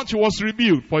 but he was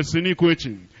rebuked for his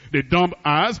iniquity. The dumb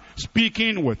ass,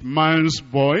 speaking with man's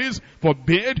voice,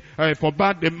 forbade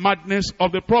the madness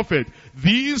of the prophet.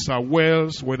 These are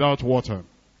wells without water,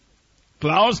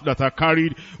 clouds that are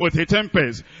carried with a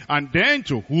tempest, and then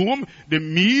to whom the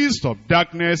mist of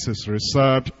darkness is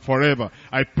reserved forever.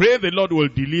 I pray the Lord will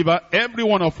deliver every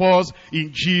one of us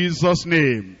in Jesus'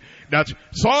 name. That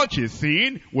such a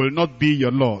thing will not be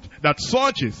your lot. That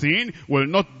such a thing will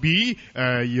not be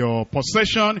your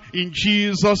possession in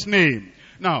Jesus' name.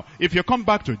 Now, if you come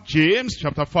back to James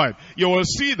chapter 5, you will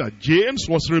see that James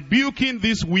was rebuking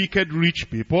these wicked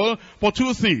rich people for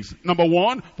two things. Number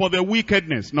one, for their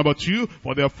wickedness. Number two,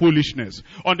 for their foolishness.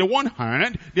 On the one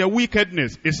hand, their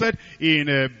wickedness. It said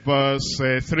in verse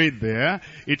 3 there,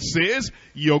 it says,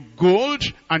 your gold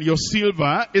and your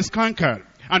silver is cankered,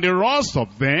 and the rust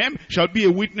of them shall be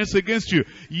a witness against you.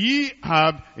 Ye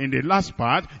have, in the last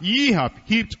part, ye have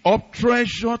heaped up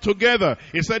treasure together.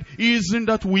 He said, isn't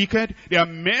that wicked? There are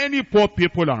many poor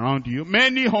people around you,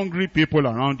 many hungry people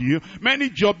around you, many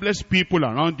jobless people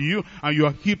around you, and you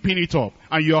are heaping it up.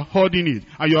 and you are hoarding it,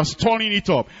 and you are storing it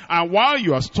up. And while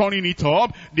you are storing it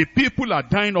up, the people are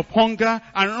dying of hunger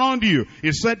around you.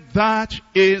 He said that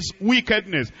is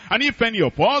wickedness. And if any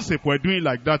of us, if we're doing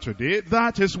like that today,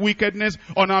 that is wickedness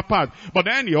on our part. But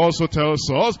then he also tells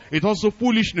us, it's also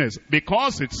foolishness,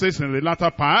 because it says in the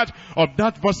latter part of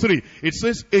that verse 3, it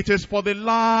says, it is for the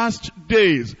last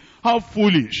days. How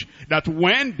foolish that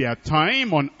when their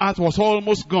time on earth was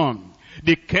almost gone,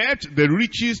 they kept the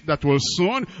riches that will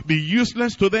soon be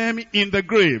useless to them in the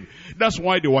grave. That's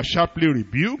why they were sharply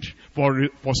rebuked for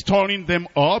storing them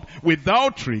up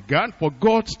without regard for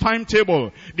God's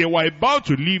timetable. They were about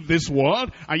to leave this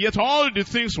world, and yet all the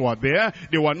things were there.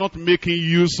 They were not making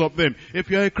use of them. If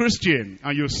you're a Christian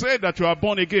and you say that you are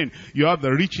born again, you have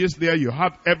the riches there, you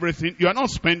have everything. You are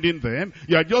not spending them.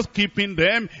 You are just keeping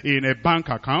them in a bank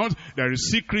account. There is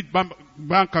secret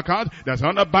bank account, there's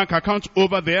another bank account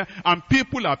over there, and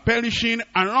people are perishing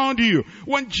around you.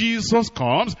 When Jesus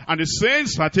comes and the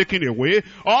saints are taken away,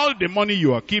 all the money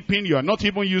you are keeping, you are not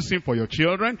even using for your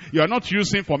children, you are not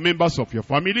using for members of your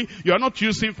family, you are not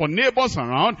using for neighbors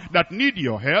around that need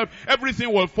your help.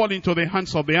 Everything will fall into the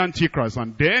hands of the Antichrist,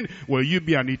 and then will you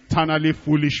be an eternally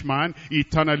foolish man,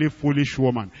 eternally foolish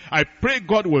woman. I pray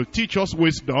God will teach us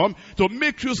wisdom to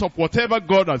make use of whatever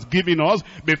God has given us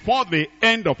before the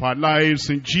end of our lives,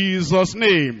 in Jesus'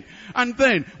 name. And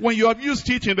then, when you have used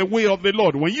it in the way of the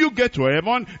Lord, when you get to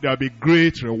heaven, there will be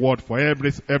great reward for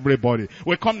everybody.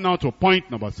 We come now to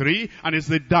point number 3, and it's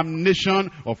the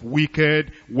damnation of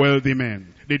wicked, wealthy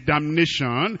men. The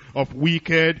damnation of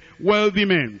wicked, wealthy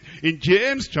men. In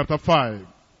James chapter 5,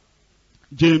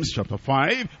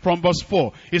 from verse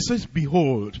 4, it says,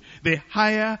 behold, the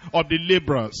hire of the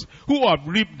laborers who have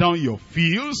reaped down your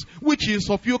fields, which is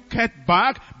of you kept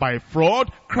back by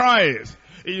fraud, cries.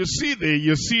 You see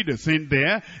the thing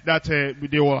there, that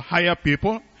they will hire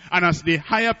people. And as they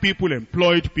hire people,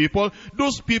 employed people,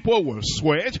 those people will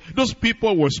sweat, those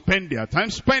people will spend their time,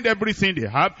 spend everything they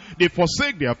have. They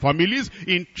forsake their families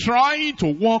in trying to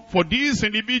work for this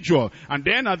individual. And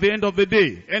then at the end of the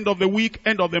day, end of the week,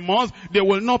 end of the month, they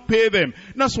will not pay them.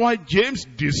 That's why James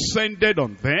descended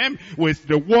on them with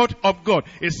the word of God.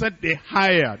 He said they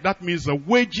hire. That means the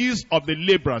wages of the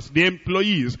laborers, the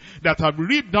employees that have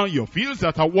reaped down your fields,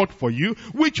 that have worked for you,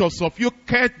 which was of you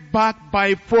kept back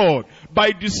by fraud,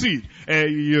 by deceit.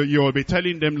 You will be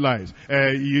telling them lies.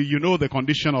 You know the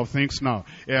condition of things now.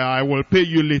 I will pay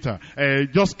you later.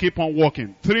 Just keep on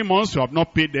working. 3 months you have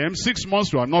not paid them. 6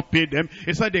 months you have not paid them.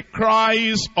 It's like the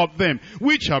cries of them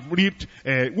which have reaped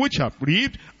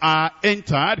are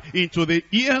entered into the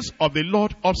ears of the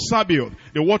Lord of Sabaoth.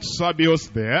 The word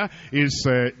Sabaoth there is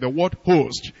the word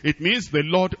host. It means the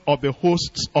Lord of the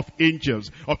hosts of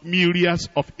angels, of myriads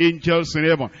of angels in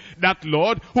heaven. That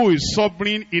Lord who is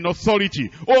sovereign in authority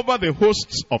over the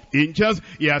hosts of angels.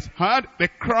 He has heard the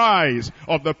cries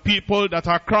of the people that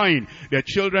are crying, their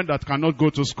children that cannot go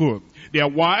to school, their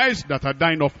wives that are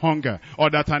dying of hunger, or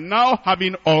that are now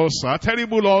having ulcer,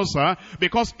 terrible ulcer,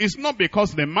 because it's not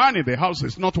because the man in the house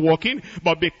is not working,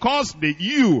 but because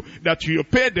you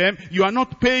pay them, you are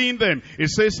not paying them. It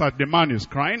says that the man is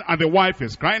crying, and the wife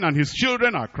is crying, and his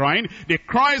children are crying. The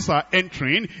cries are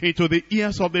entering into the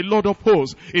ears of the Lord of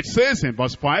hosts. It says in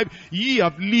verse 5, ye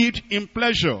have lived in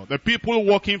pleasure. The people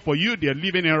working for you, they are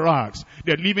living in rags.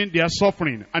 They are living their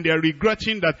suffering, and they are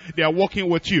regretting that they are working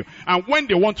with you. And when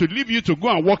they want to leave you to go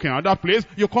and work in another place,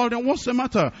 you call them, what's the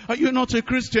matter? Are you not a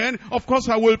Christian? Of course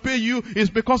I will pay you. It's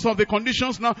because of the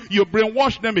conditions now. You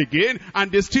brainwash them again,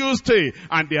 and they still stay,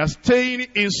 and they are staying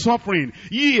in suffering.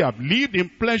 Ye have lived in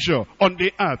pleasure on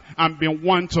the earth and been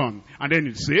wanton. And then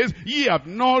it says, ye have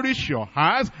nourished your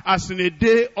hearts as in a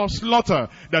day of slaughter.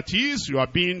 That is, you are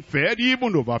being fed,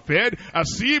 even overfed,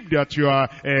 as if that you are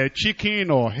chicken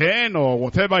or hen or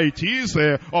whatever it is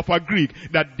of a Greek.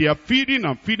 That they are feeding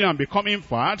and becoming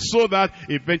fat, so that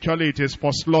eventually it is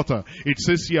for slaughter. It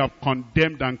says you have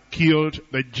condemned and killed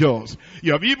the just.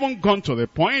 You have even gone to the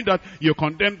point that you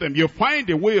condemn them. You find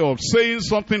a way of saying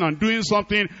something and doing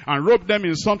something and rope them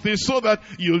in something so that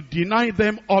you'll deny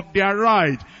them of their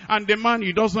right. And the man,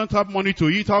 he doesn't have money to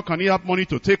eat. How can he have money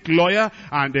to take lawyer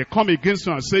and come against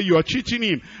him and say you are cheating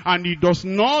him? And he does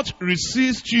not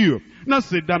resist you. That's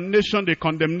the damnation, the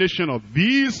condemnation of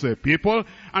these people.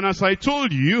 And as I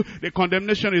told you, the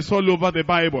condemnation is all over the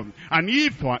Bible. And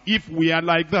if we are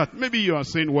like that, maybe you are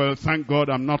saying, well, thank God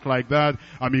I'm not like that.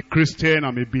 I'm a Christian,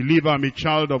 I'm a believer, I'm a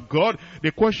child of God.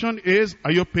 The question is,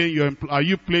 are you paying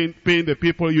the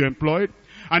people you employed?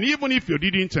 And even if you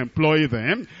didn't employ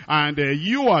them, and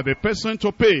you are the person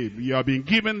to pay, you have been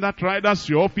given that right, that's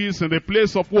your office in the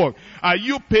place of work. Are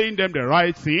you paying them the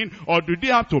right thing, or do they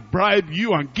have to bribe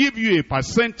you and give you a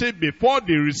percentage before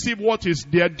they receive what is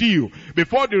their due,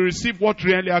 before they receive what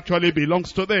really actually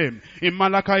belongs to them? In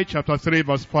Malachi chapter 3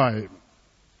 verse 5.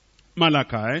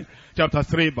 Malachi chapter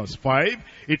 3 verse 5,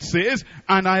 it says,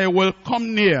 and I will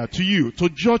come near to you to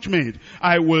judgment.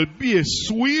 I will be a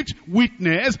sweet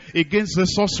witness against the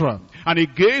sorcerer, and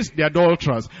against the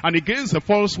adulterers, and against the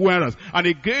false swearers, and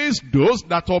against those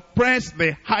that oppress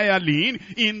the hireling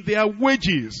in their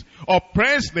wages.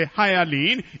 Oppress the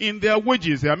hireling in their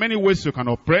wages. There are many ways you can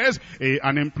oppress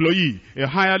an employee, a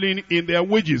hireling in their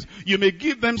wages. You may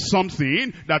give them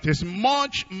something that is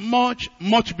much, much,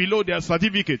 much below their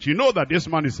certificate. You know that this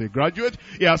man is a graduate.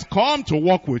 He has come to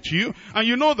work with you, and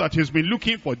you know that he's been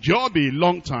looking for a job a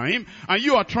long time, and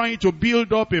you are trying to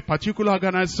build up a particular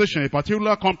organization, a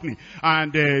particular company,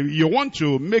 and you want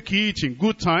to make it in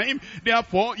good time.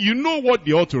 Therefore, you know what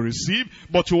they ought to receive,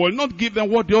 but you will not give them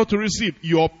what they ought to receive.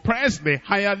 You oppress the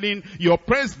hireling, you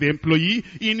oppress the employee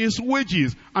in his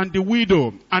wages, and the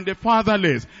widow and the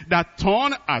fatherless that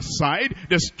turn aside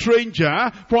the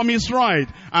stranger from his right.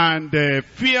 And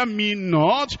fear me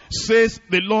not, says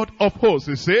the Lord of hosts.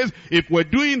 It says, if we're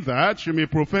doing that, you may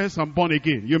profess I'm born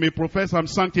again. You may profess I'm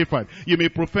sanctified. You may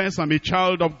profess I'm a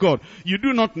child of God. You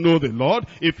do not know the Lord.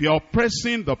 If you're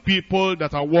oppressing the people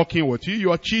that are working with you,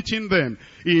 you are cheating them.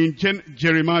 In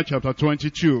Jeremiah chapter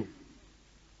 22.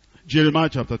 Jeremiah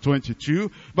chapter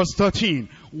 22, verse 13.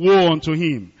 Woe unto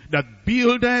him that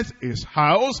buildeth his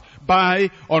house by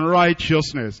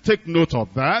unrighteousness. Take note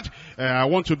of that. I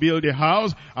want to build a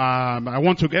house. I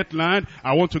want to get land.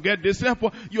 I want to get this.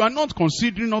 Therefore, you are not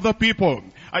considering other people.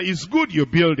 It's good you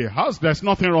build a house. There's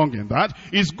nothing wrong in that.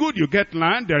 It's good you get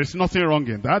land. There is nothing wrong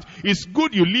in that. It's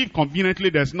good you live conveniently.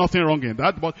 There's nothing wrong in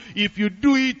that. But if you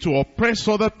do it to oppress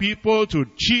other people, to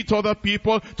cheat other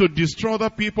people, to destroy other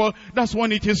people, that's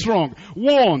when it is wrong.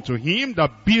 Woe unto him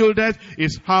that buildeth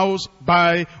his house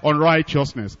by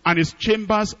unrighteousness, and his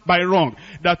chambers by wrong,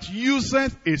 that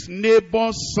useth his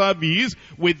neighbor's service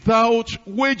without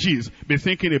wages. Be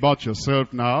thinking about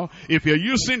yourself now. If you're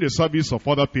using the service of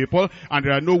other people, and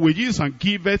there are no wages, and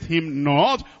giveth him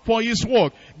not for his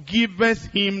work, giveth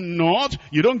him not,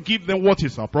 you don't give them what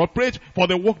is appropriate for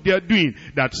the work they are doing,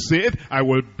 that saith, I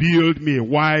will build me a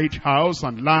wide house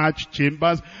and large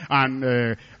chambers,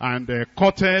 and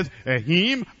cutteth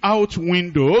him out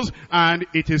windows, and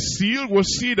it is sealed with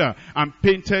cedar and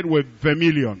painted with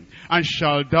vermilion. And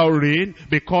shalt thou reign,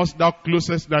 because thou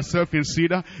closest thyself in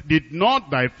cedar? Did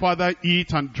not thy father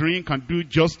eat and drink and do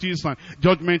justice and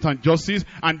judgment and justice?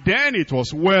 And then it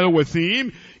was well with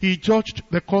him. He judged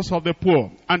the cause of the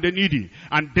poor and the needy.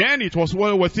 And then it was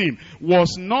well with him.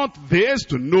 Was not this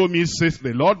to know me, says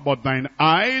the Lord, but thine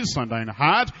eyes and thine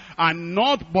heart, and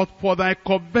not but for thy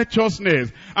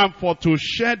covetousness, and for to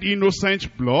shed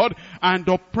innocent blood, and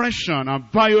oppression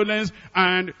and violence,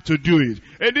 and to do it.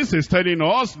 And this is telling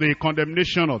us the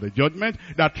condemnation of the judgment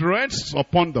that rests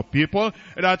upon the people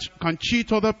that can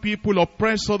cheat other people,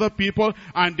 oppress other people,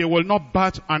 and they will not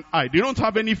bat an eye. They don't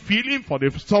have any feeling for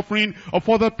the suffering of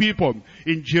other people.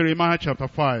 In Jeremiah chapter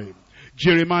 5.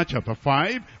 Jeremiah chapter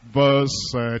 5,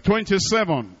 verse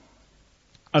 27.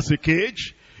 As a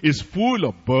cage is full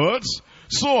of birds,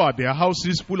 so are their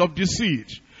houses full of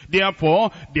deceit.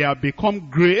 Therefore, they have become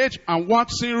great and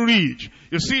waxing rich.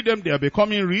 You see them, they are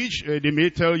becoming rich. They may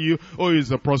tell you, oh, it's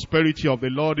the prosperity of the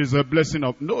Lord, it's a blessing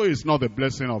of... No, it's not the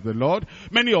blessing of the Lord.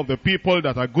 Many of the people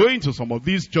that are going to some of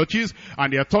these churches,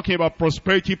 and they are talking about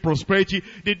prosperity,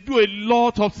 they do a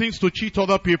lot of things to cheat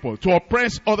other people, to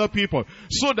oppress other people,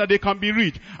 so that they can be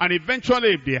rich. And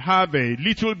eventually, if they have a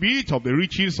little bit of the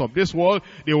riches of this world,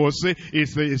 they will say,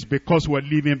 it's because we're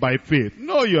living by faith.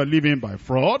 No, you're living by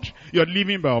fraud. You're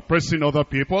living by oppressing other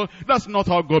people. That's not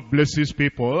how God blesses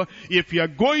people. If you are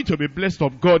going to be blessed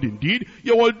of God indeed,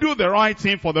 you will do the right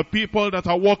thing for the people that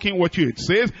are working with you. It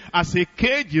says, as a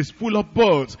cage is full of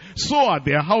birds, so are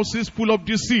their houses full of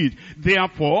deceit.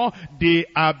 Therefore, they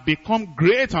are become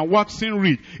great and waxing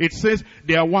rich. It says,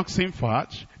 they are waxing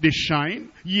fat, they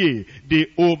shine, yea, they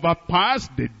overpass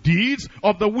the deeds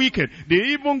of the wicked.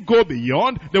 They even go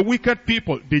beyond the wicked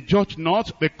people. They judge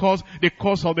not the cause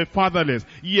of the fatherless,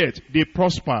 yet they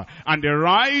prosper. And the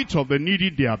right of the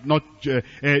needy they have not,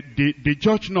 they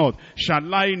judge not.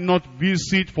 Shall I not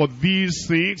visit for these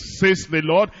things, says the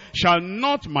Lord? Shall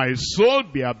not my soul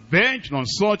be avenged on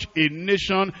such a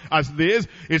nation as this?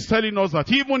 It's telling us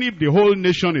that even if the whole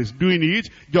nation is doing it,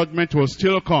 judgment will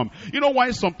still come. You know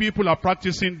why some people are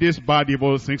practicing practicing these bad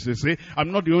evil things, they say,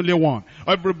 I'm not the only one.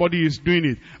 Everybody is doing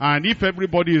it. And if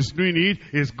everybody is doing it,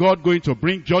 is God going to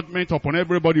bring judgment upon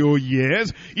everybody? Oh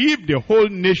yes. If the whole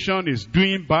nation is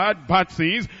doing bad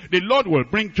things, the Lord will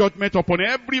bring judgment upon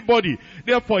everybody.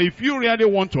 Therefore, if you really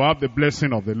want to have the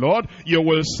blessing of the Lord, you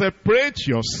will separate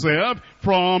yourself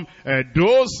from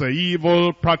those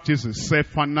evil practices.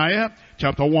 Zephaniah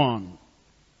chapter 1.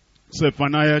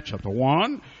 Zephaniah chapter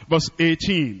 1, verse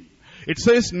 18. It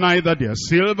says, neither their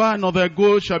silver nor their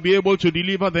gold shall be able to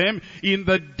deliver them in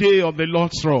the day of the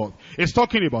Lord's wrath. It's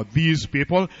talking about these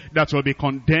people that will be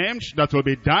condemned, that will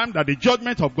be damned, that the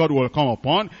judgment of God will come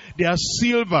upon. Their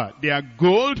silver, their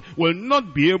gold will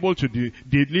not be able to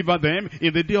deliver them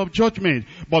in the day of judgment.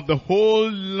 But the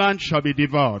whole land shall be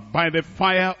devoured by the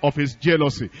fire of his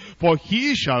jealousy. For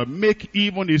he shall make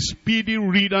even a speedy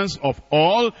riddance of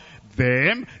all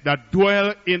them that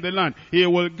dwell in the land. He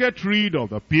will get rid of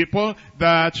the people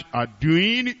that are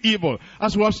doing evil.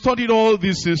 As we have studied all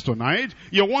these things tonight,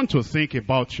 you want to think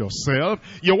about yourself.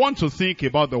 You want to think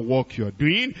about the work you're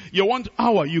doing.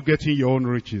 How are you getting your own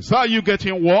riches? How are you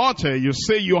getting what you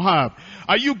say you have?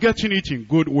 Are you getting it in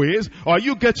good ways? Or are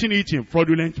you getting it in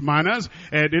fraudulent manners?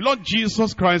 The Lord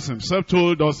Jesus Christ himself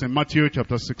told us in Matthew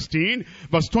chapter 16,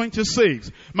 verse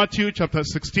 26. Matthew chapter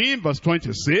 16, verse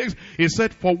 26, he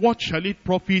said, for what shall it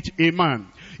profit a man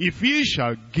if he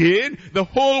shall gain the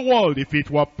whole world? If it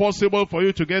were possible for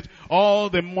you to get all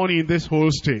the money in this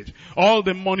whole state, all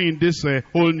the money in this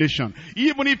whole nation,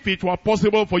 even if it were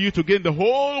possible for you to gain the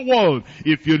whole world,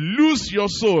 if you lose your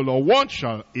soul, or what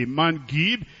shall a man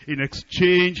give in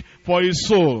exchange for his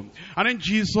soul? And then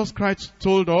Jesus Christ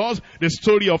told us the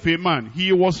story of a man.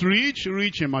 He was rich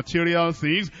in material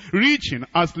things, rich in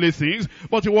earthly things,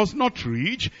 but he was not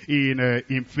rich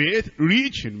in faith,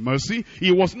 rich in mercy.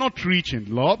 He was not rich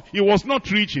in love. He was not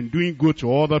rich in doing good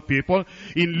to other people.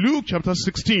 In Luke chapter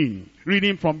 16,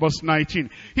 reading from verse 19,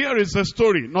 here is a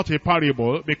story, not a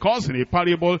parable, because in a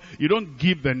parable, you don't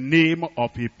give the name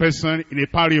of a person in a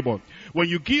parable. When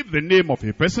you give the name of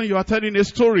a person, you are telling a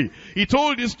story. He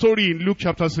told this story in Luke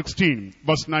chapter 16,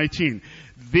 verse 19.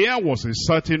 There was a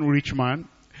certain rich man,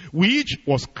 which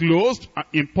was clothed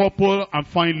in purple and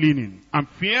fine linen, and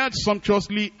fared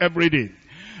sumptuously every day.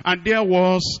 And there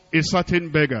was a certain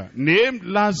beggar named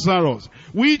Lazarus,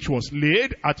 which was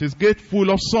laid at his gate full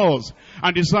of sores,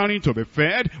 and desiring to be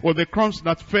fed with the crumbs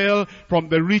that fell from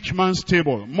the rich man's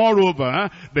table. Moreover,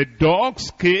 the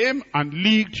dogs came and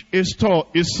licked his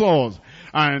sores.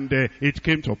 And it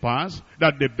came to pass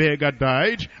that the beggar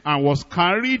died and was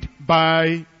carried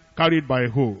by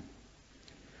who?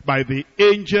 By the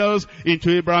angels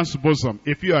into Abraham's bosom.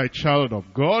 If you are a child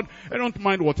of God, I don't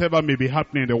mind whatever may be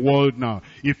happening in the world now.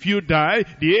 If you die,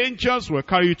 the angels will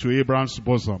carry you to Abraham's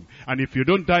bosom. And if you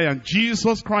don't die and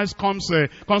Jesus Christ comes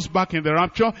back in the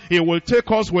rapture, he will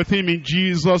take us with him in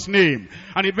Jesus' name.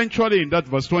 And eventually in that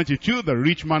verse 22, the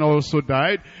rich man also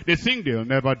died. They think they'll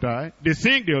never die. They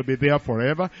think they'll be there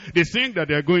forever. They think that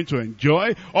they're going to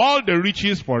enjoy all the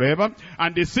riches forever.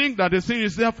 And they think that the thing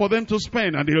is there for them to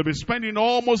spend. And they'll be spending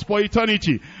almost for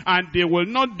eternity, and they will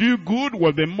not do good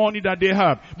with the money that they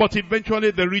have. But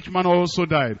eventually the rich man also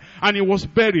died, and he was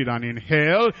buried, and in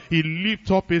hell he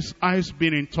lifted up his eyes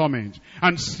being in torment,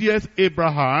 and seeth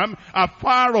Abraham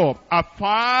afar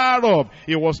off.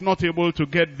 He was not able to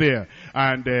get there.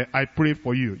 And I pray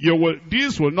for you,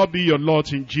 this will not be your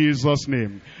lot in Jesus'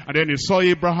 name. And then he saw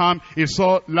Abraham, he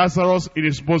saw Lazarus in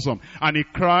his bosom, and he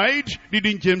cried.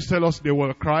 Didn't James tell us they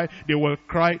will cry, they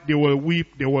will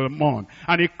weep, they will mourn?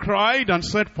 And he cried and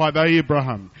said, Father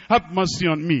Abraham, have mercy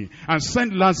on me, and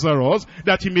send Lazarus,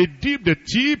 that he may dip the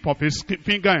tip of his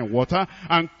finger in water,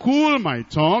 and cool my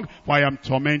tongue, for I am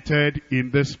tormented in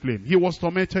this flame. He was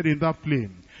tormented in that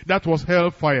flame. That was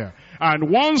hellfire. And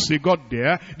once he got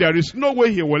there, there is no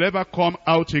way he will ever come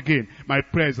out again. My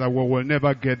prayer is that we will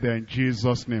never get there in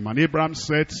Jesus' name. And Abraham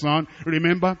said, son,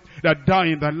 remember that thou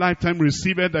in thy lifetime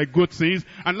received thy good things,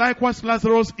 and likewise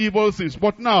Lazarus evil things.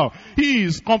 But now he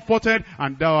is comforted,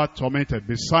 and thou art tormented.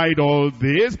 Beside all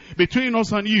this, between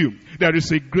us and you, there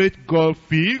is a great gulf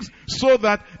fixed, so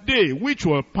that they which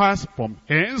will pass from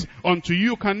hence unto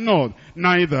you cannot,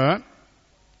 neither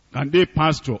and they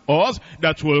pass to us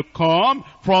that will come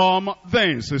from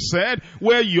thence. He said,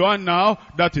 where you are now,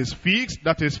 that is fixed,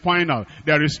 that is final.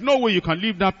 There is no way you can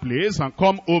leave that place and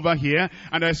come over here,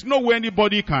 and there is no way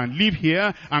anybody can live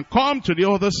here and come to the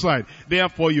other side.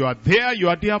 Therefore you are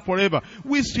there forever.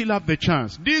 We still have the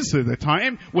chance. This is the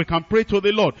time we can pray to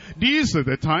the Lord. This is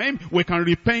the time we can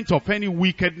repent of any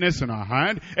wickedness in our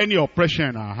hand, any oppression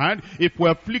in our hand. If we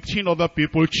are afflicting other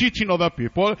people, cheating other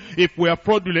people, if we are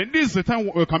fraudulent, this is the time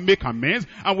we can can make amends,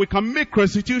 and we can make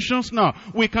restitutions now.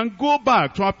 We can go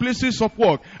back to our places of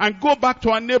work, and go back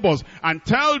to our neighbors, and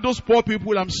tell those poor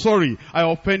people, I'm sorry, I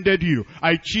offended you,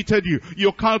 I cheated you.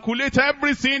 You calculate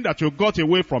everything that you got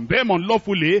away from them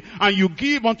unlawfully, and you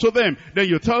give unto them. Then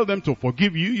you tell them to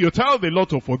forgive you, you tell the Lord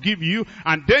to forgive you,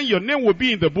 and then your name will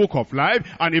be in the book of life.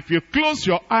 And if you close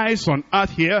your eyes on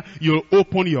earth here, you'll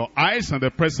open your eyes in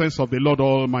the presence of the Lord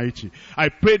Almighty. I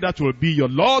pray that will be your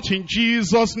lot in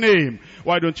Jesus' name.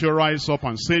 Why don't you rise up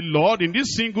and say, Lord, in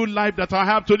this single life that I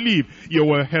have to live, you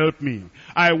will help me.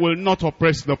 I will not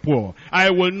oppress the poor.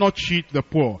 I will not cheat the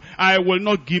poor. I will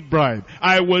not give bribe.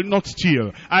 I will not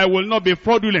steal. I will not be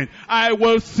fraudulent. I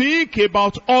will think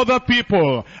about other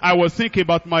people. I will think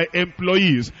about my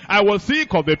employees. I will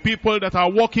think of the people that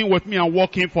are working with me and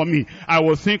working for me. I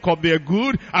will think of their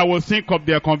good. I will think of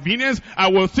their convenience. I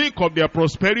will think of their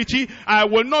prosperity. I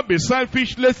will not be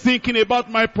selfishly thinking about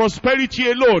my prosperity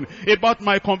alone, about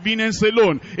my convenience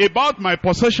alone, about my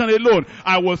possession alone.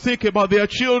 I will think about their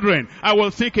children. I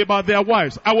will think about their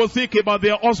wives. I will think about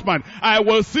their husband. I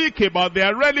will think about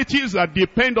their relatives that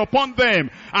depend upon them.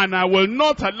 And I will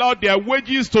not allow their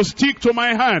wages to stick to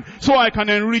my hand, so I can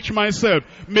enrich myself.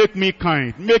 Make me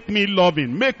kind. Make me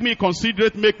loving. Make me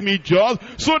considerate. Make me just,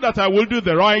 so that I will do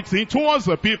the right thing towards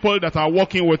the people that are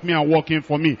working with me and working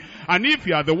for me. And if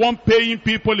you are the one paying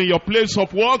people in your place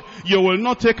of work, you will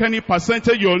not take any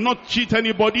percentage. You will not cheat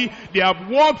anybody. They have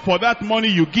worked for that money.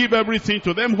 You give everything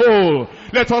to them whole.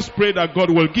 Let us pray that God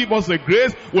will give us the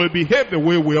grace. We'll behave the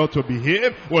way we ought to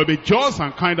behave. We'll be just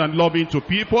and kind and loving to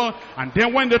people. And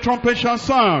then when the trumpet shall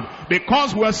sound,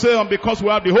 because we are saved and because we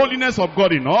have the holiness of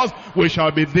God in us, we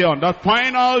shall be there on that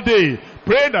final day.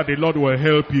 Pray that the Lord will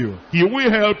help you. He will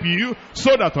help you,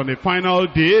 so that on the final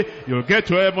day, you'll get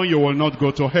to heaven, you will not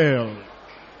go to hell.